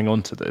keen to hang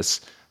on to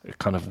this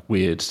kind of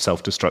weird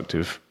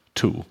self-destructive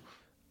tool?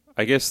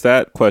 I guess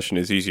that question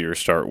is easier to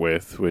start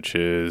with, which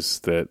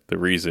is that the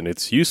reason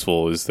it's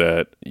useful is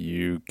that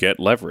you get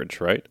leverage,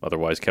 right?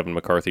 Otherwise, Kevin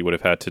McCarthy would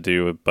have had to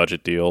do a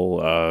budget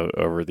deal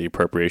over the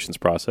appropriations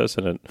process,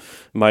 and it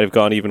might have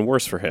gone even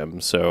worse for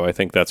him. So I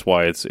think that's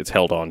why it's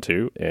held on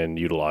to and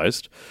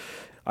utilized.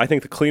 I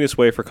think the cleanest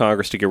way for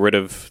Congress to get rid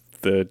of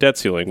the debt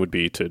ceiling would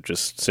be to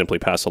just simply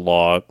pass a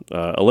law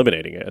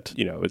eliminating it.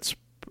 It's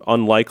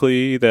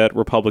unlikely that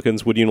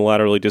Republicans would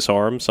unilaterally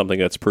disarm something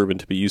that's proven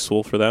to be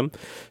useful for them.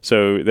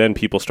 So then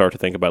people start to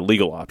think about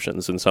legal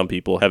options, and some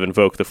people have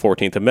invoked the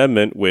 14th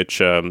Amendment, which,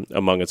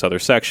 among its other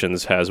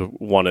sections, has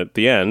one at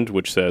the end,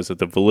 which says that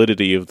the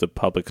validity of the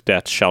public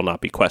debt shall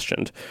not be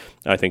questioned.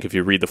 I think if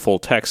you read the full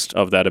text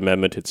of that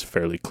amendment, it's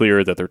fairly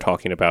clear that they're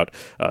talking about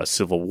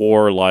Civil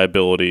War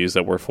liabilities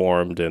that were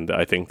formed, and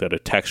I think that a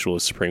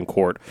textualist Supreme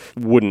Court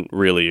wouldn't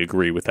really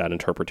agree with that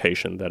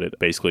interpretation, that it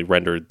basically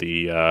rendered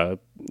the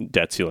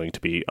debt ceiling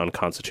to be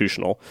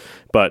unconstitutional.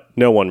 But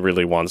no one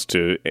really wants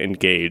to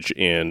engage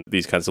in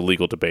these kinds of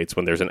legal debates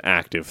when there's an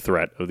active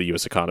threat of the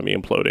U.S. economy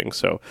imploding.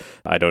 So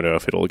I don't know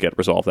if it'll get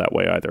resolved that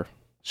way either.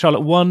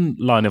 Charlotte, one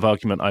line of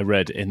argument I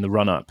read in the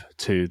run-up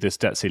to this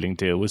debt ceiling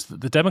deal was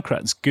that the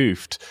Democrats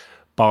goofed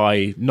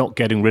by not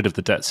getting rid of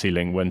the debt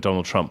ceiling when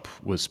Donald Trump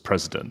was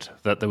president,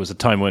 that there was a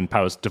time when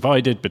powers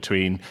divided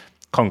between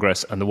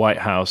Congress and the White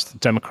House. The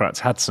Democrats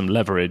had some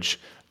leverage.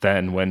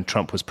 then when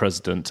Trump was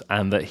president,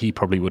 and that he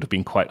probably would have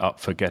been quite up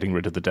for getting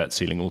rid of the debt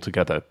ceiling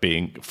altogether,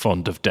 being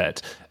fond of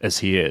debt as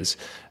he is.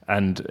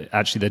 And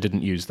actually, they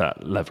didn't use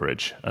that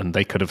leverage, and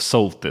they could have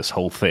solved this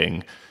whole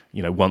thing,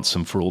 once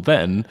and for all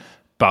then,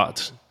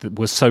 but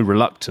was so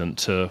reluctant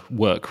to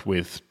work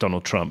with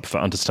Donald Trump for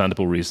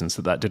understandable reasons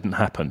that didn't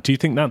happen. Do you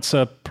think that's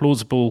a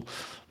plausible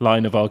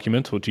line of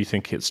argument, or do you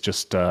think it's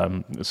just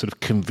a sort of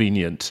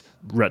convenient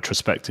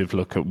retrospective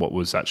look at what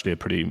was actually a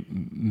pretty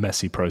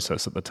messy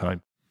process at the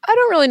time? I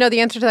don't really know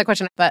the answer to that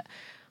question, but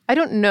I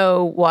don't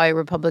know why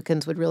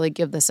Republicans would really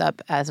give this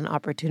up as an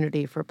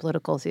opportunity for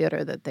political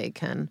theater that they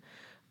can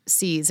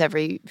seize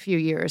every few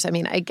years. I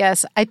mean, I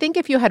think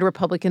if you had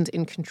Republicans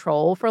in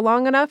control for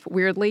long enough,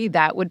 weirdly,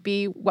 that would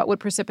be what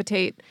would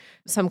precipitate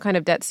some kind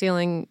of debt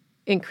ceiling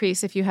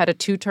increase. If you had a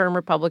two-term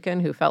Republican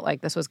who felt like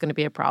this was going to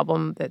be a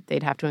problem that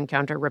they'd have to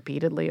encounter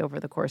repeatedly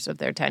over the course of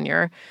their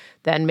tenure,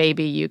 then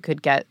maybe you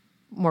could get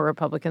more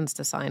Republicans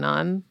to sign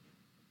on,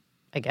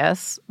 I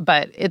guess.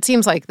 But it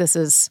seems like this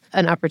is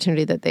an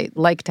opportunity that they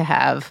like to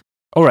have.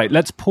 All right,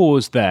 let's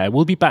pause there.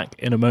 We'll be back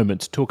in a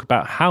moment to talk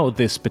about how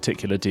this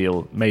particular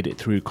deal made it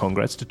through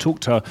Congress, to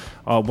talk to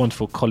our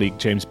wonderful colleague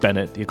James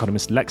Bennett, the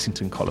Economist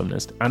Lexington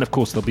columnist, and of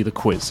course there'll be the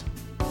quiz.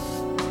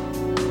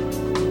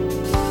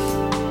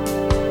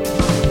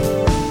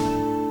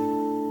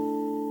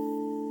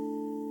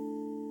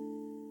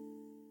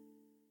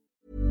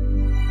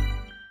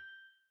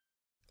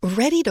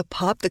 Ready to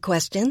pop the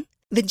question?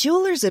 The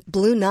jewelers at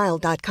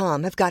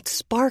BlueNile.com have got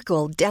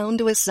sparkle down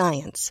to a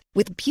science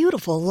with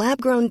beautiful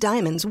lab-grown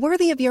diamonds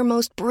worthy of your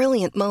most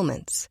brilliant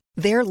moments.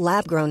 Their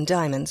lab-grown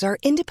diamonds are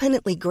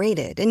independently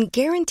graded and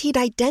guaranteed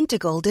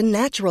identical to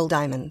natural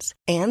diamonds,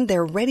 and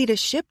they're ready to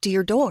ship to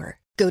your door.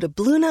 Go to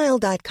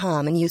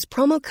BlueNile.com and use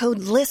promo code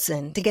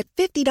LISTEN to get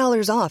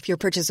 $50 off your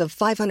purchase of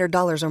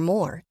 $500 or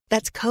more.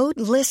 That's code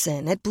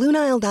LISTEN at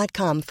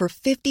BlueNile.com for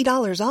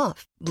 $50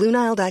 off.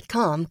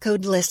 BlueNile.com,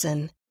 code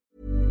LISTEN.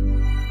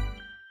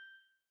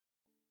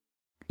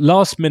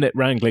 Last-minute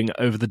wrangling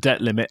over the debt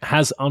limit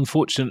has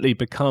unfortunately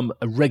become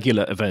a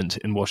regular event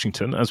in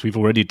Washington, as we've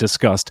already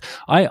discussed.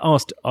 I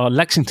asked our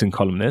Lexington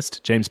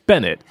columnist, James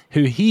Bennett,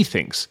 who he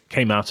thinks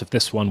came out of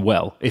this one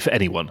well, if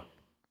anyone.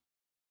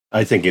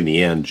 I think in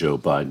the end, Joe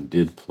Biden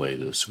did play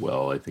this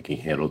well. I think he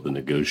handled the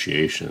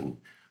negotiation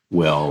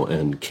well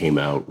and came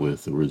out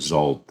with a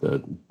result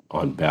that,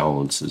 on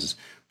balance, is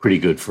pretty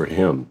good for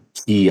him.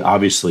 He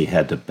obviously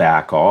had to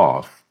back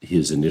off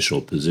his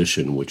initial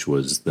position, which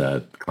was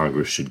that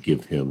Congress should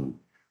give him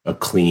a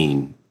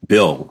clean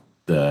bill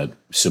that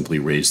simply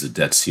raised the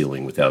debt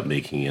ceiling without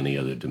making any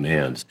other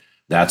demands.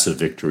 That's a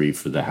victory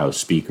for the House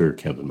Speaker,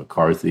 Kevin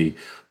McCarthy.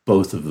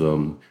 Both of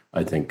them,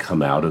 I think,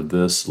 come out of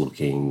this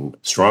looking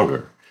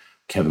stronger.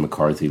 Kevin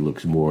McCarthy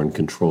looks more in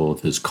control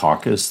of his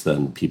caucus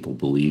than people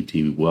believed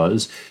he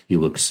was. He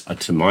looks,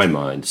 to my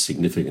mind,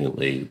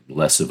 significantly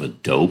less of a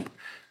dope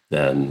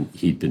than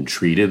he'd been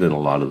treated in a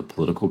lot of the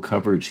political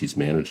coverage. He's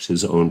managed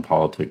his own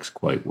politics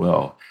quite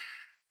well.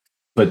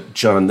 But,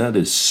 John, that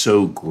is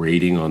so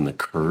grating on the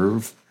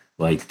curve.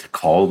 Like, to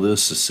call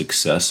this a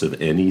success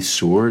of any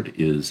sort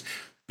is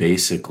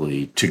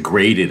basically to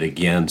grade it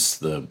against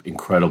the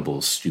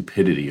incredible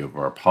stupidity of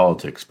our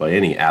politics. By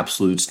any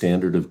absolute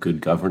standard of good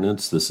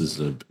governance, this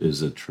is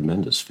a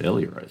tremendous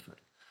failure, I think.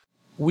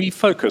 We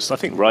focus, I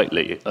think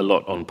rightly, a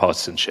lot on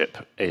partisanship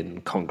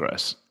in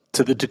Congress,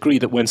 to the degree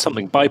that when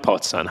something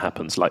bipartisan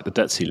happens, like the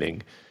debt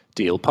ceiling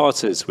deal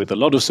passes with a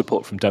lot of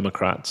support from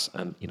Democrats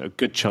and a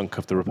good chunk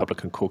of the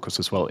Republican caucus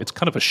as well, it's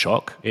kind of a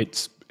shock.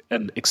 It's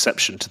an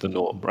exception to the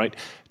norm, right?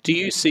 Do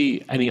you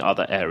see any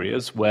other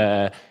areas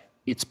where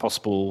it's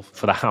possible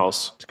for the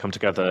House to come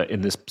together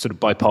in this sort of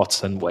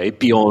bipartisan way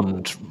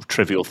beyond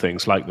trivial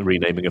things like the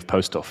renaming of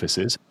post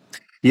offices?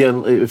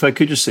 Yeah, if I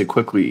could just say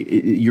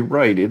quickly, you're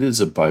right. It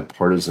is a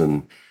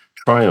bipartisan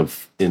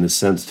triumph in a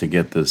sense to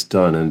get this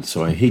done. And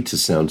so I hate to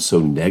sound so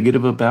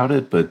negative about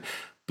it, but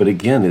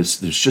again, there's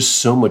just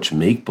so much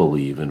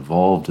make-believe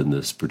involved in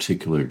this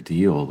particular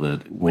deal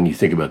that when you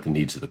think about the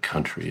needs of the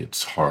country,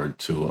 it's hard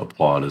to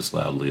applaud as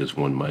loudly as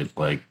one might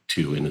like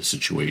to in a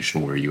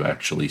situation where you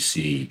actually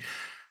see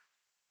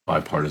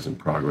bipartisan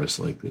progress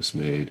like this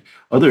made.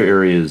 Other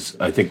areas,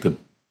 I think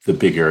the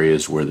big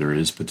areas where there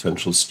is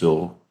potential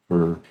still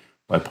for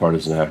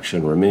bipartisan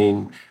action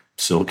remain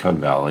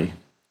Silicon Valley,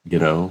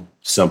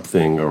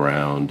 something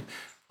around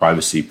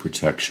privacy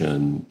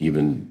protection,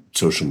 even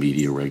social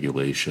media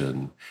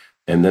regulation.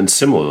 And then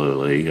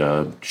similarly,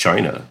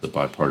 China, the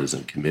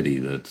bipartisan committee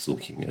that's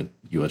looking at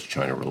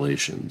U.S.-China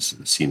relations,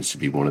 seems to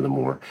be one of the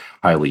more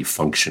highly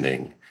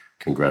functioning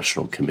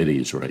congressional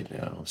committees right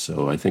now.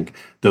 So I think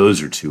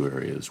those are two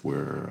areas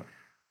where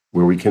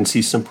we can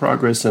see some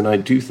progress. And I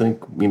do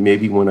think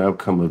maybe one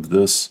outcome of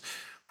this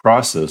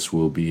process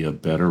will be a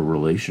better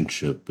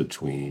relationship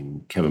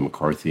between Kevin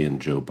McCarthy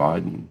and Joe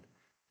Biden.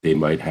 They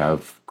might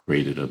have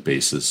created a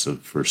basis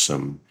for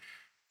some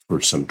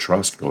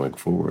trust going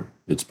forward.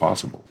 It's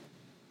possible.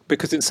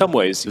 Because in some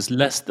ways, there's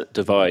less that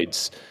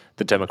divides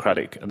the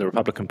Democratic and the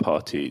Republican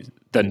Party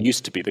than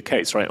used to be the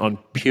case, right, on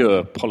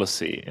pure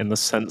policy, in the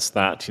sense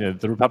that,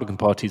 the Republican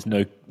Party is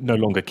no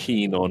longer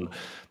keen on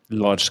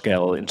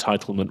large-scale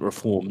entitlement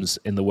reforms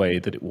in the way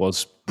that it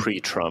was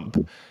pre-Trump.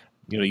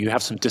 You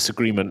have some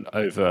disagreement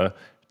over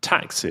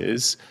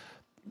taxes,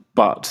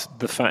 but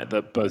the fact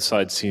that both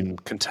sides seem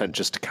content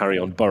just to carry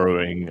on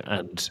borrowing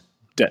and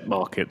debt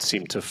markets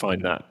seem to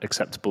find that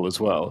acceptable as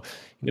well,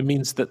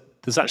 means that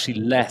there's actually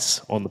less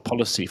on the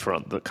policy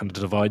front that kind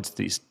of divides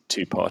these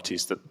two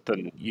parties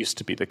than used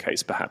to be the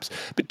case, perhaps.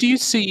 But do you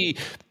see,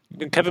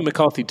 Kevin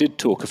McCarthy did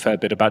talk a fair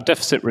bit about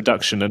deficit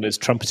reduction and is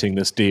trumpeting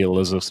this deal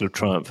as a sort of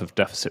triumph of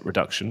deficit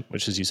reduction,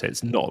 which, as you say,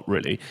 it's not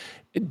really.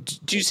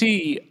 Do you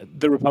see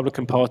the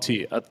Republican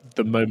Party at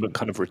the moment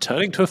kind of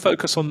returning to a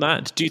focus on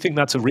that? Do you think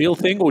that's a real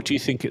thing, or do you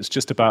think it's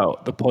just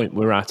about the point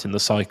we're at in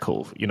the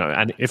cycle?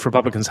 And if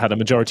Republicans had a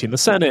majority in the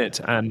Senate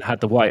and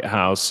had the White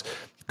House,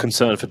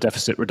 concern for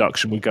deficit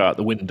reduction would go out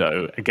the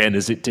window, again,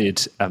 as it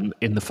did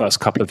in the first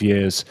couple of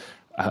years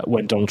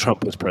when Donald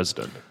Trump was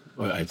president?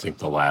 Well, I think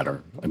the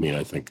latter.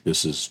 I think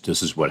this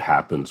is what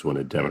happens when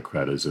a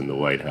Democrat is in the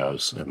White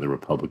House and the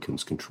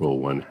Republicans control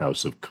one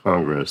house of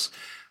Congress.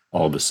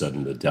 All of a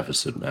sudden, the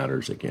deficit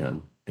matters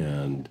again.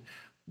 And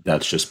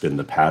that's just been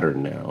the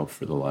pattern now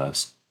for the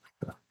last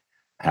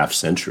half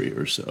century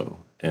or so.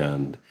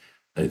 And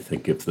I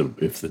think if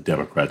the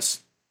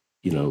Democrats,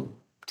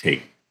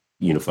 take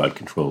unified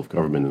control of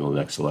government in the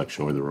next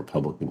election, or the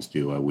Republicans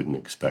do, I wouldn't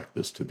expect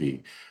this to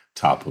be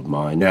top of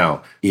mind.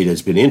 Now, it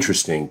has been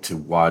interesting to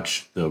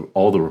watch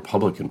all the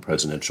Republican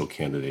presidential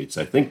candidates.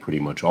 I think pretty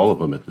much all of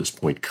them at this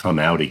point come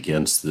out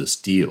against this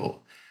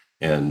deal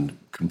and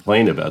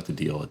complain about the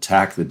deal,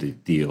 attack the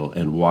deal,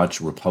 and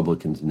watch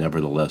Republicans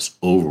nevertheless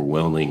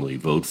overwhelmingly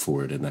vote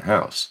for it in the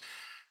House.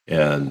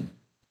 And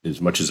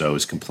as much as I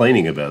was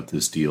complaining about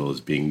this deal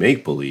as being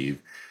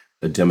make-believe,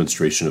 a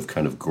demonstration of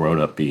kind of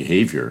grown-up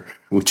behavior,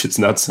 which is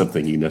not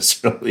something you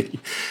necessarily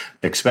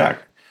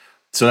expect.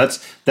 So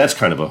that's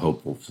kind of a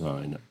hopeful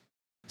sign.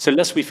 So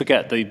lest we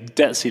forget, the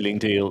debt ceiling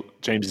deal,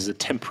 James, is a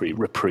temporary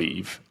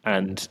reprieve,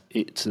 and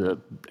it's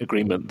an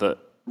agreement that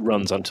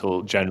runs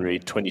until January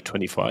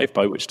 2025,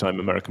 by which time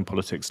American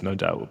politics, no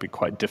doubt, will be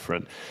quite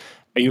different.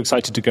 Are you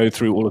excited to go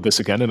through all of this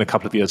again in a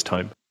couple of years'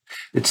 time?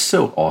 It's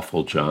so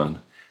awful, John.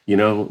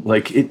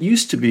 It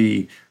used to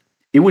be,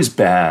 it was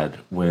bad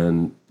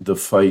when the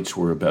fights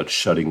were about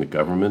shutting the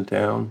government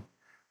down.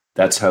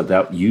 That's how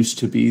that used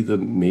to be the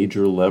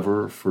major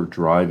lever for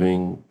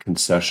driving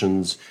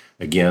concessions.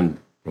 Again,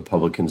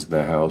 Republicans in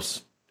the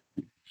House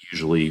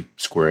usually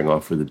squaring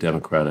off with the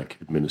Democratic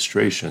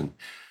administration.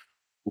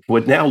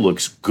 What now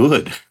looks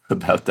good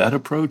about that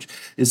approach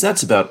is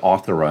that's about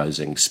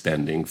authorizing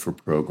spending for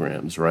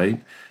programs,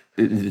 right?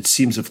 It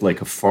seems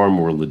like a far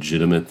more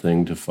legitimate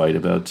thing to fight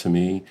about to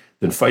me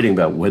than fighting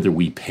about whether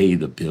we pay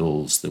the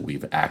bills that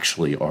we've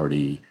actually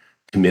already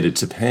committed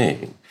to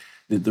paying.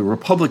 The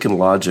Republican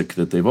logic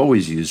that they've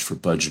always used for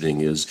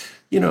budgeting is,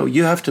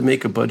 you have to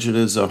make a budget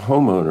as a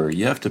homeowner.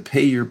 You have to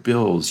pay your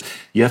bills.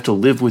 You have to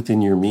live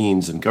within your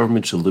means, and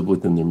government should live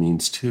within their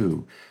means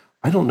too.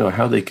 I don't know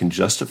how they can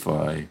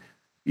justify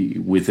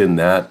within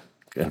that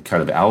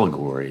kind of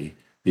allegory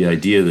the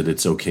idea that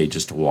it's okay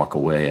just to walk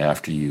away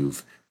after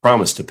you've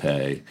promised to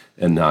pay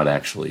and not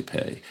actually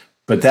pay.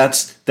 But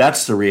that's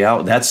the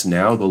reality. That's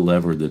now the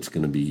lever that's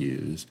going to be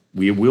used.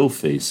 We will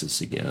face this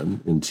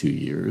again in 2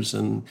 years,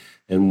 and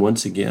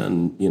once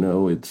again,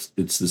 it's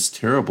this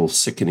terrible,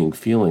 sickening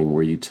feeling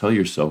where you tell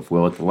yourself,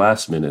 well, at the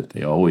last minute,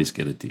 they always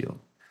get a deal.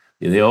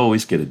 They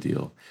always get a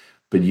deal,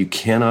 but you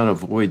cannot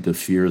avoid the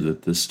fear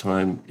that this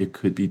time it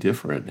could be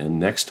different, and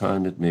next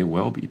time it may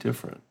well be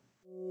different.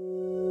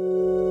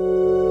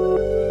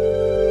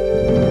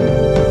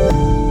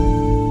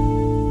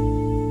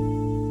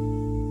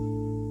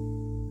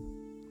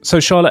 So,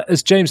 Charlotte,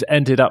 as James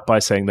ended up by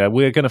saying there,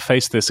 we're going to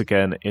face this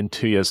again in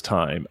 2 years'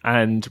 time.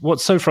 And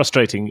what's so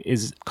frustrating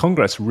is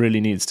Congress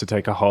really needs to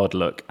take a hard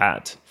look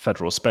at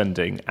federal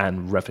spending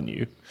and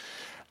revenue.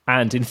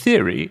 And in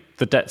theory,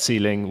 the debt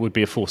ceiling would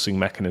be a forcing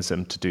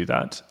mechanism to do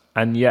that.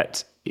 And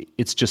yet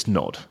it's just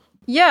not.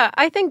 Yeah,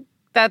 I think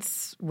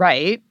that's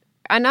right.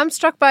 And I'm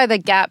struck by the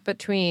gap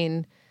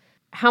between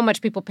how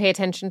much people pay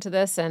attention to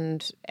this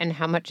and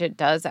how much it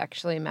does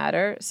actually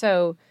matter.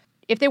 So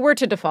if they were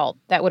to default,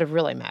 that would have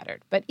really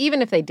mattered. But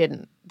even if they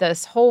didn't,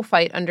 this whole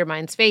fight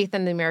undermines faith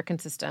in the American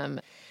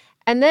system.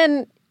 And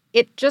then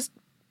it just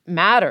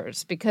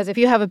matters, because if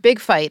you have a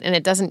big fight and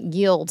it doesn't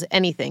yield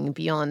anything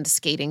beyond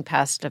skating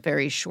past a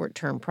very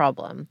short-term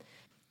problem.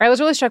 I was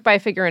really struck by a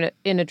figure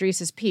in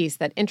Idris's piece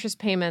that interest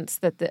payments,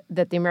 that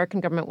the American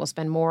government will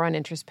spend more on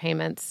interest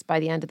payments by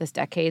the end of this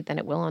decade than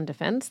it will on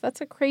defense.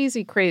 That's a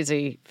crazy,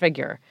 crazy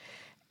figure.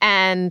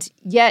 And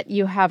yet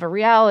you have a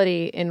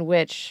reality in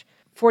which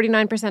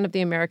 49% of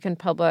the American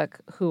public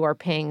who are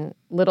paying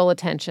little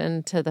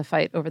attention to the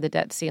fight over the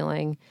debt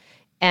ceiling,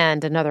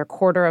 and another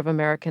quarter of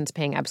Americans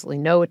paying absolutely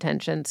no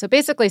attention. So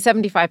basically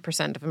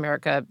 75% of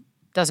America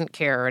doesn't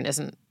care and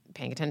isn't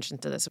paying attention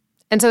to this.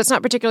 And so it's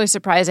not particularly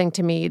surprising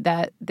to me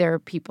that there are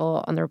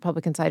people on the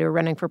Republican side who are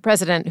running for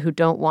president who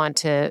don't want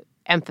to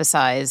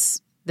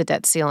emphasize the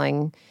debt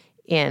ceiling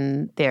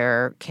in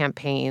their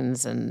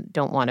campaigns and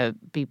don't want to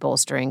be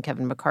bolstering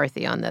Kevin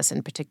McCarthy on this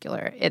in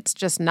particular. It's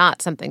just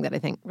not something that I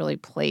think really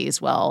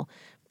plays well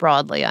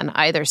broadly on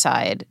either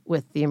side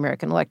with the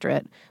American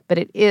electorate, but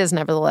it is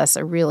nevertheless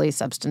a really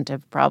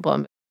substantive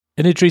problem.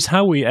 And Idris,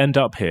 how we end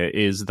up here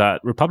is that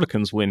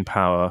Republicans win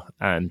power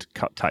and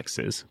cut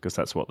taxes, because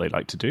that's what they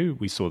like to do.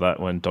 We saw that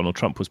when Donald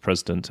Trump was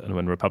president and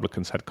when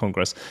Republicans had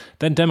Congress.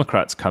 Then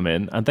Democrats come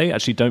in, and they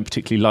actually don't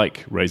particularly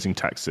like raising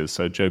taxes.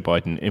 So Joe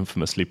Biden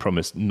infamously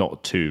promised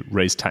not to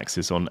raise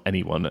taxes on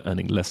anyone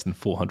earning less than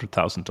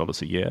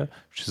 $400,000 a year,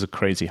 which is a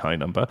crazy high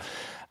number.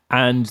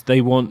 And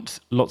they want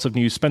lots of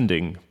new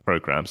spending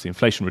programs, the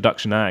Inflation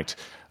Reduction Act,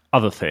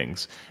 other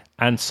things.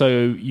 And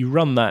so you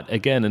run that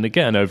again and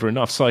again over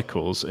enough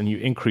cycles and you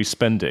increase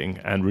spending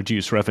and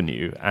reduce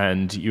revenue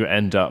and you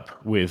end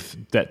up with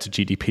debt to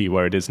GDP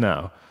where it is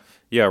now.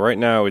 Yeah, right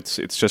now it's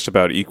just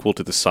about equal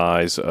to the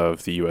size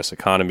of the U.S.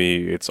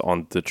 economy. It's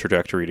on the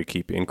trajectory to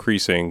keep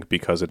increasing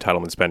because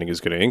entitlement spending is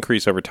going to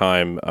increase over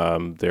time.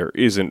 There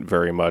isn't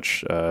very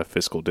much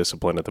fiscal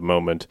discipline at the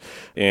moment.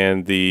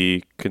 And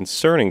the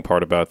concerning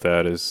part about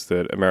that is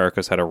that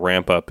America's had a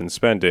ramp up in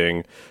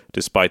spending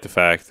despite the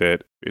fact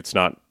that it's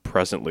not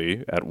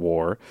presently at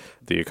war.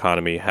 The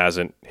economy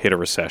hasn't hit a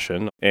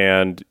recession,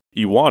 and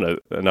you want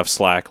enough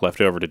slack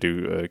left over to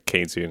do a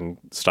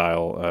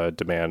Keynesian-style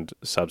demand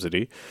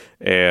subsidy.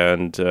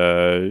 And,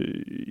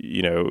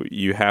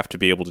 you have to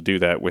be able to do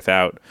that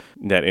without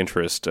net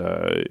interest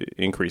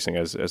increasing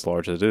as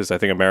large as it is. I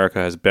think America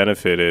has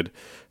benefited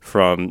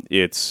from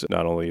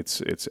not only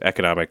its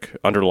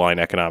underlying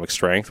economic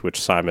strength,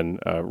 which Simon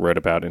wrote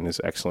about in his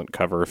excellent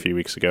cover a few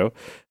weeks ago,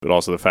 but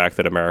also the fact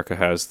that America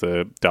has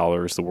the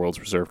dollar as the world's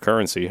reserve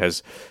currency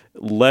has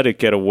let it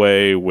get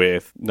away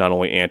with not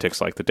only antics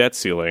like the debt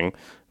ceiling,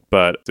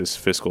 but this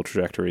fiscal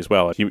trajectory as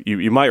well.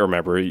 You might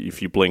remember,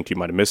 if you blinked, you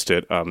might have missed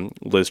it,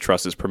 Liz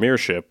Truss's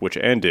premiership, which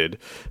ended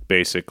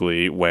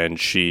basically when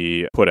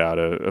she put out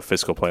a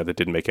fiscal plan that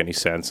didn't make any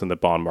sense and the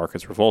bond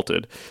markets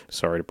revolted.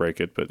 Sorry to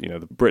break it, but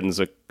Britain's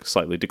a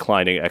slightly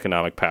declining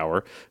economic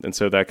power, and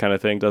so that kind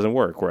of thing doesn't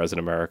work. Whereas in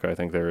America, I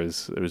think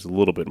there's a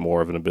little bit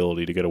more of an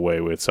ability to get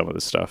away with some of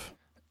this stuff.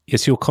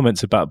 Yes, your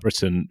comments about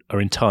Britain are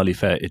entirely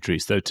fair,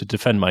 Idris, though to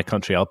defend my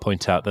country, I'll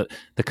point out that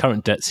the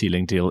current debt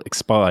ceiling deal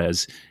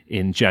expires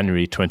in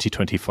January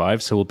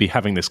 2025, so we'll be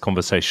having this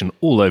conversation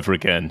all over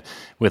again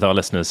with our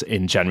listeners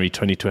in January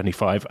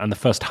 2025, and the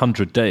first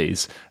 100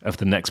 days of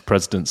the next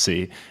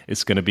presidency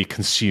is going to be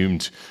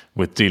consumed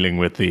with dealing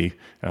with the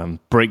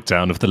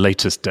breakdown of the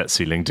latest debt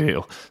ceiling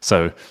deal.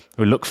 So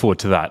we look forward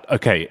to that.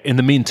 Okay, in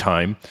the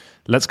meantime,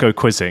 let's go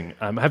quizzing.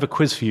 I have a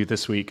quiz for you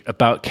this week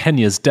about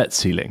Kenya's debt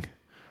ceiling.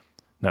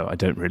 No, I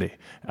don't really.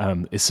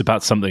 It's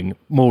about something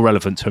more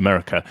relevant to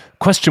America.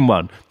 Question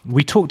 1.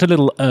 We talked a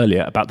little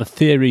earlier about the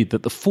theory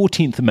that the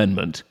 14th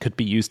Amendment could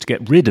be used to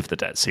get rid of the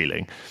debt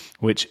ceiling,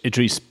 which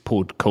Idris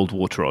poured cold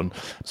water on.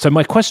 So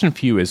my question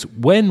for you is,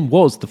 when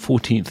was the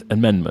 14th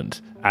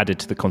Amendment added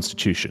to the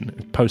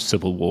Constitution?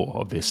 Post-Civil War,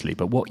 obviously,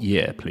 but what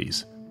year,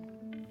 please?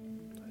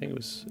 I think it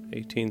was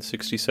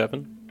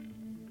 1867.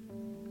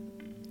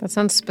 That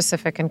sounds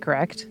specific and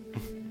correct.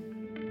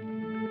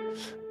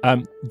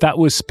 That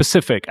was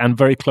specific and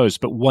very close,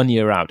 but 1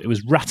 year out. It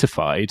was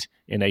ratified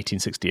in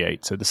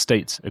 1868, so the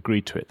states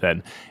agreed to it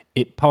then.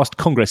 It passed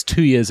Congress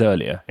 2 years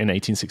earlier in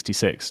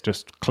 1866,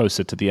 just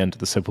closer to the end of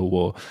the Civil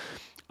War.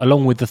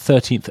 Along with the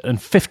 13th and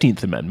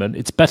 15th Amendment,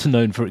 it's better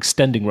known for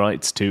extending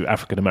rights to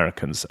African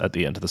Americans at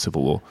the end of the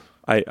Civil War.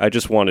 I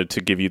just wanted to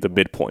give you the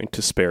midpoint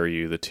to spare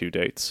you the 2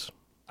 dates.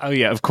 Oh,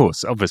 yeah, of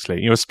course,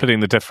 obviously. You're splitting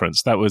the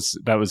difference. That was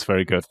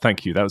very good.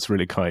 Thank you. That was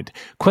really kind.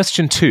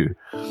 Question 2.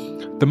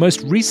 The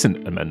most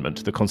recent amendment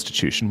to the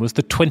Constitution was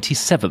the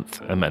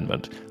 27th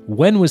Amendment.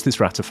 When was this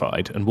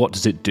ratified and what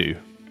does it do?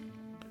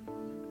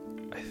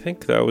 I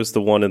think that was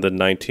the one in the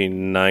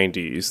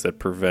 1990s that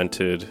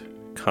prevented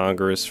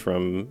Congress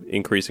from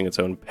increasing its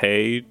own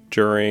pay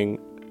during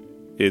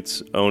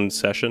its own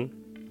session.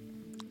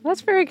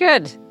 That's very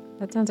good.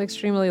 That sounds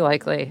extremely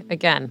likely.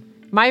 Again,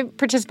 my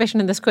participation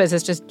in this quiz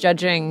is just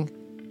judging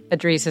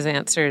Idris's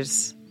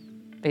answers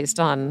based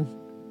on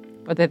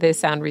whether they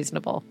sound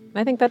reasonable. And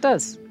I think that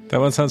does. That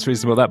one sounds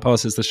reasonable. That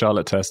passes the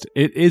Charlotte test.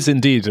 It is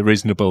indeed a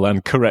reasonable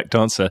and correct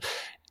answer.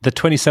 The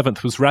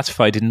 27th was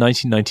ratified in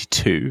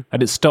 1992,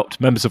 and it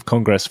stopped members of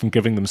Congress from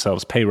giving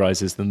themselves pay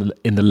rises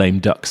in the lame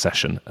duck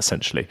session,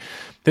 essentially.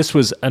 This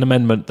was an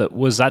amendment that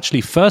was actually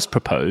first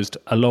proposed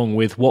along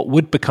with what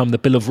would become the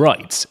Bill of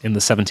Rights in the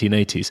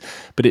 1780s,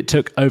 but it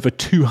took over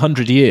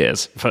 200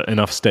 years for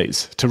enough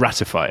states to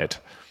ratify it.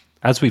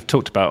 As we've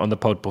talked about on the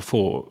pod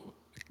before,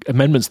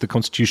 amendments to the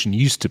Constitution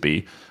used to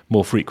be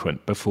more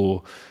frequent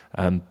before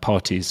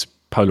parties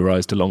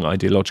polarized along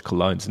ideological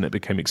lines, and it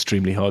became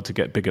extremely hard to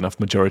get big enough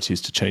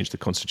majorities to change the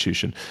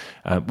Constitution,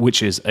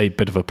 which is a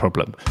bit of a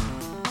problem.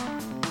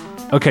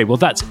 Okay, well,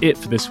 that's it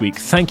for this week.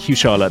 Thank you,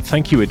 Charlotte.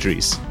 Thank you,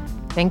 Idris.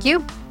 Thank you.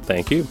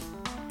 Thank you.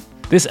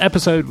 This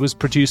episode was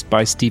produced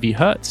by Stevie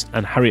Hertz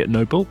and Harriet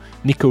Noble.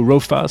 Nico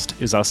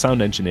Rofast is our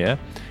sound engineer.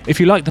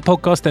 If you like the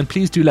podcast, then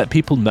please do let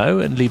people know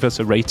and leave us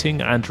a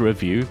rating and a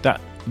review.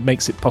 That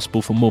makes it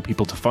possible for more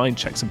people to find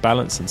Checks and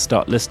Balance and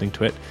start listening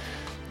to it.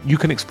 You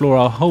can explore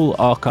our whole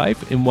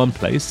archive in one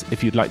place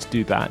if you'd like to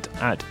do that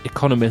at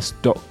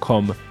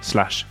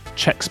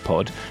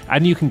economist.com/checkspod.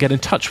 And you can get in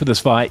touch with us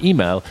via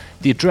email.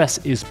 The address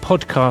is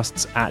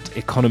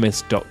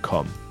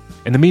podcasts@economist.com.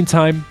 In the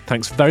meantime,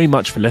 thanks very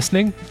much for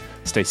listening.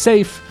 Stay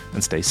safe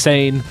and stay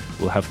sane.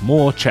 We'll have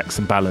more Checks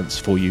and Balance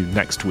for you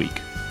next week.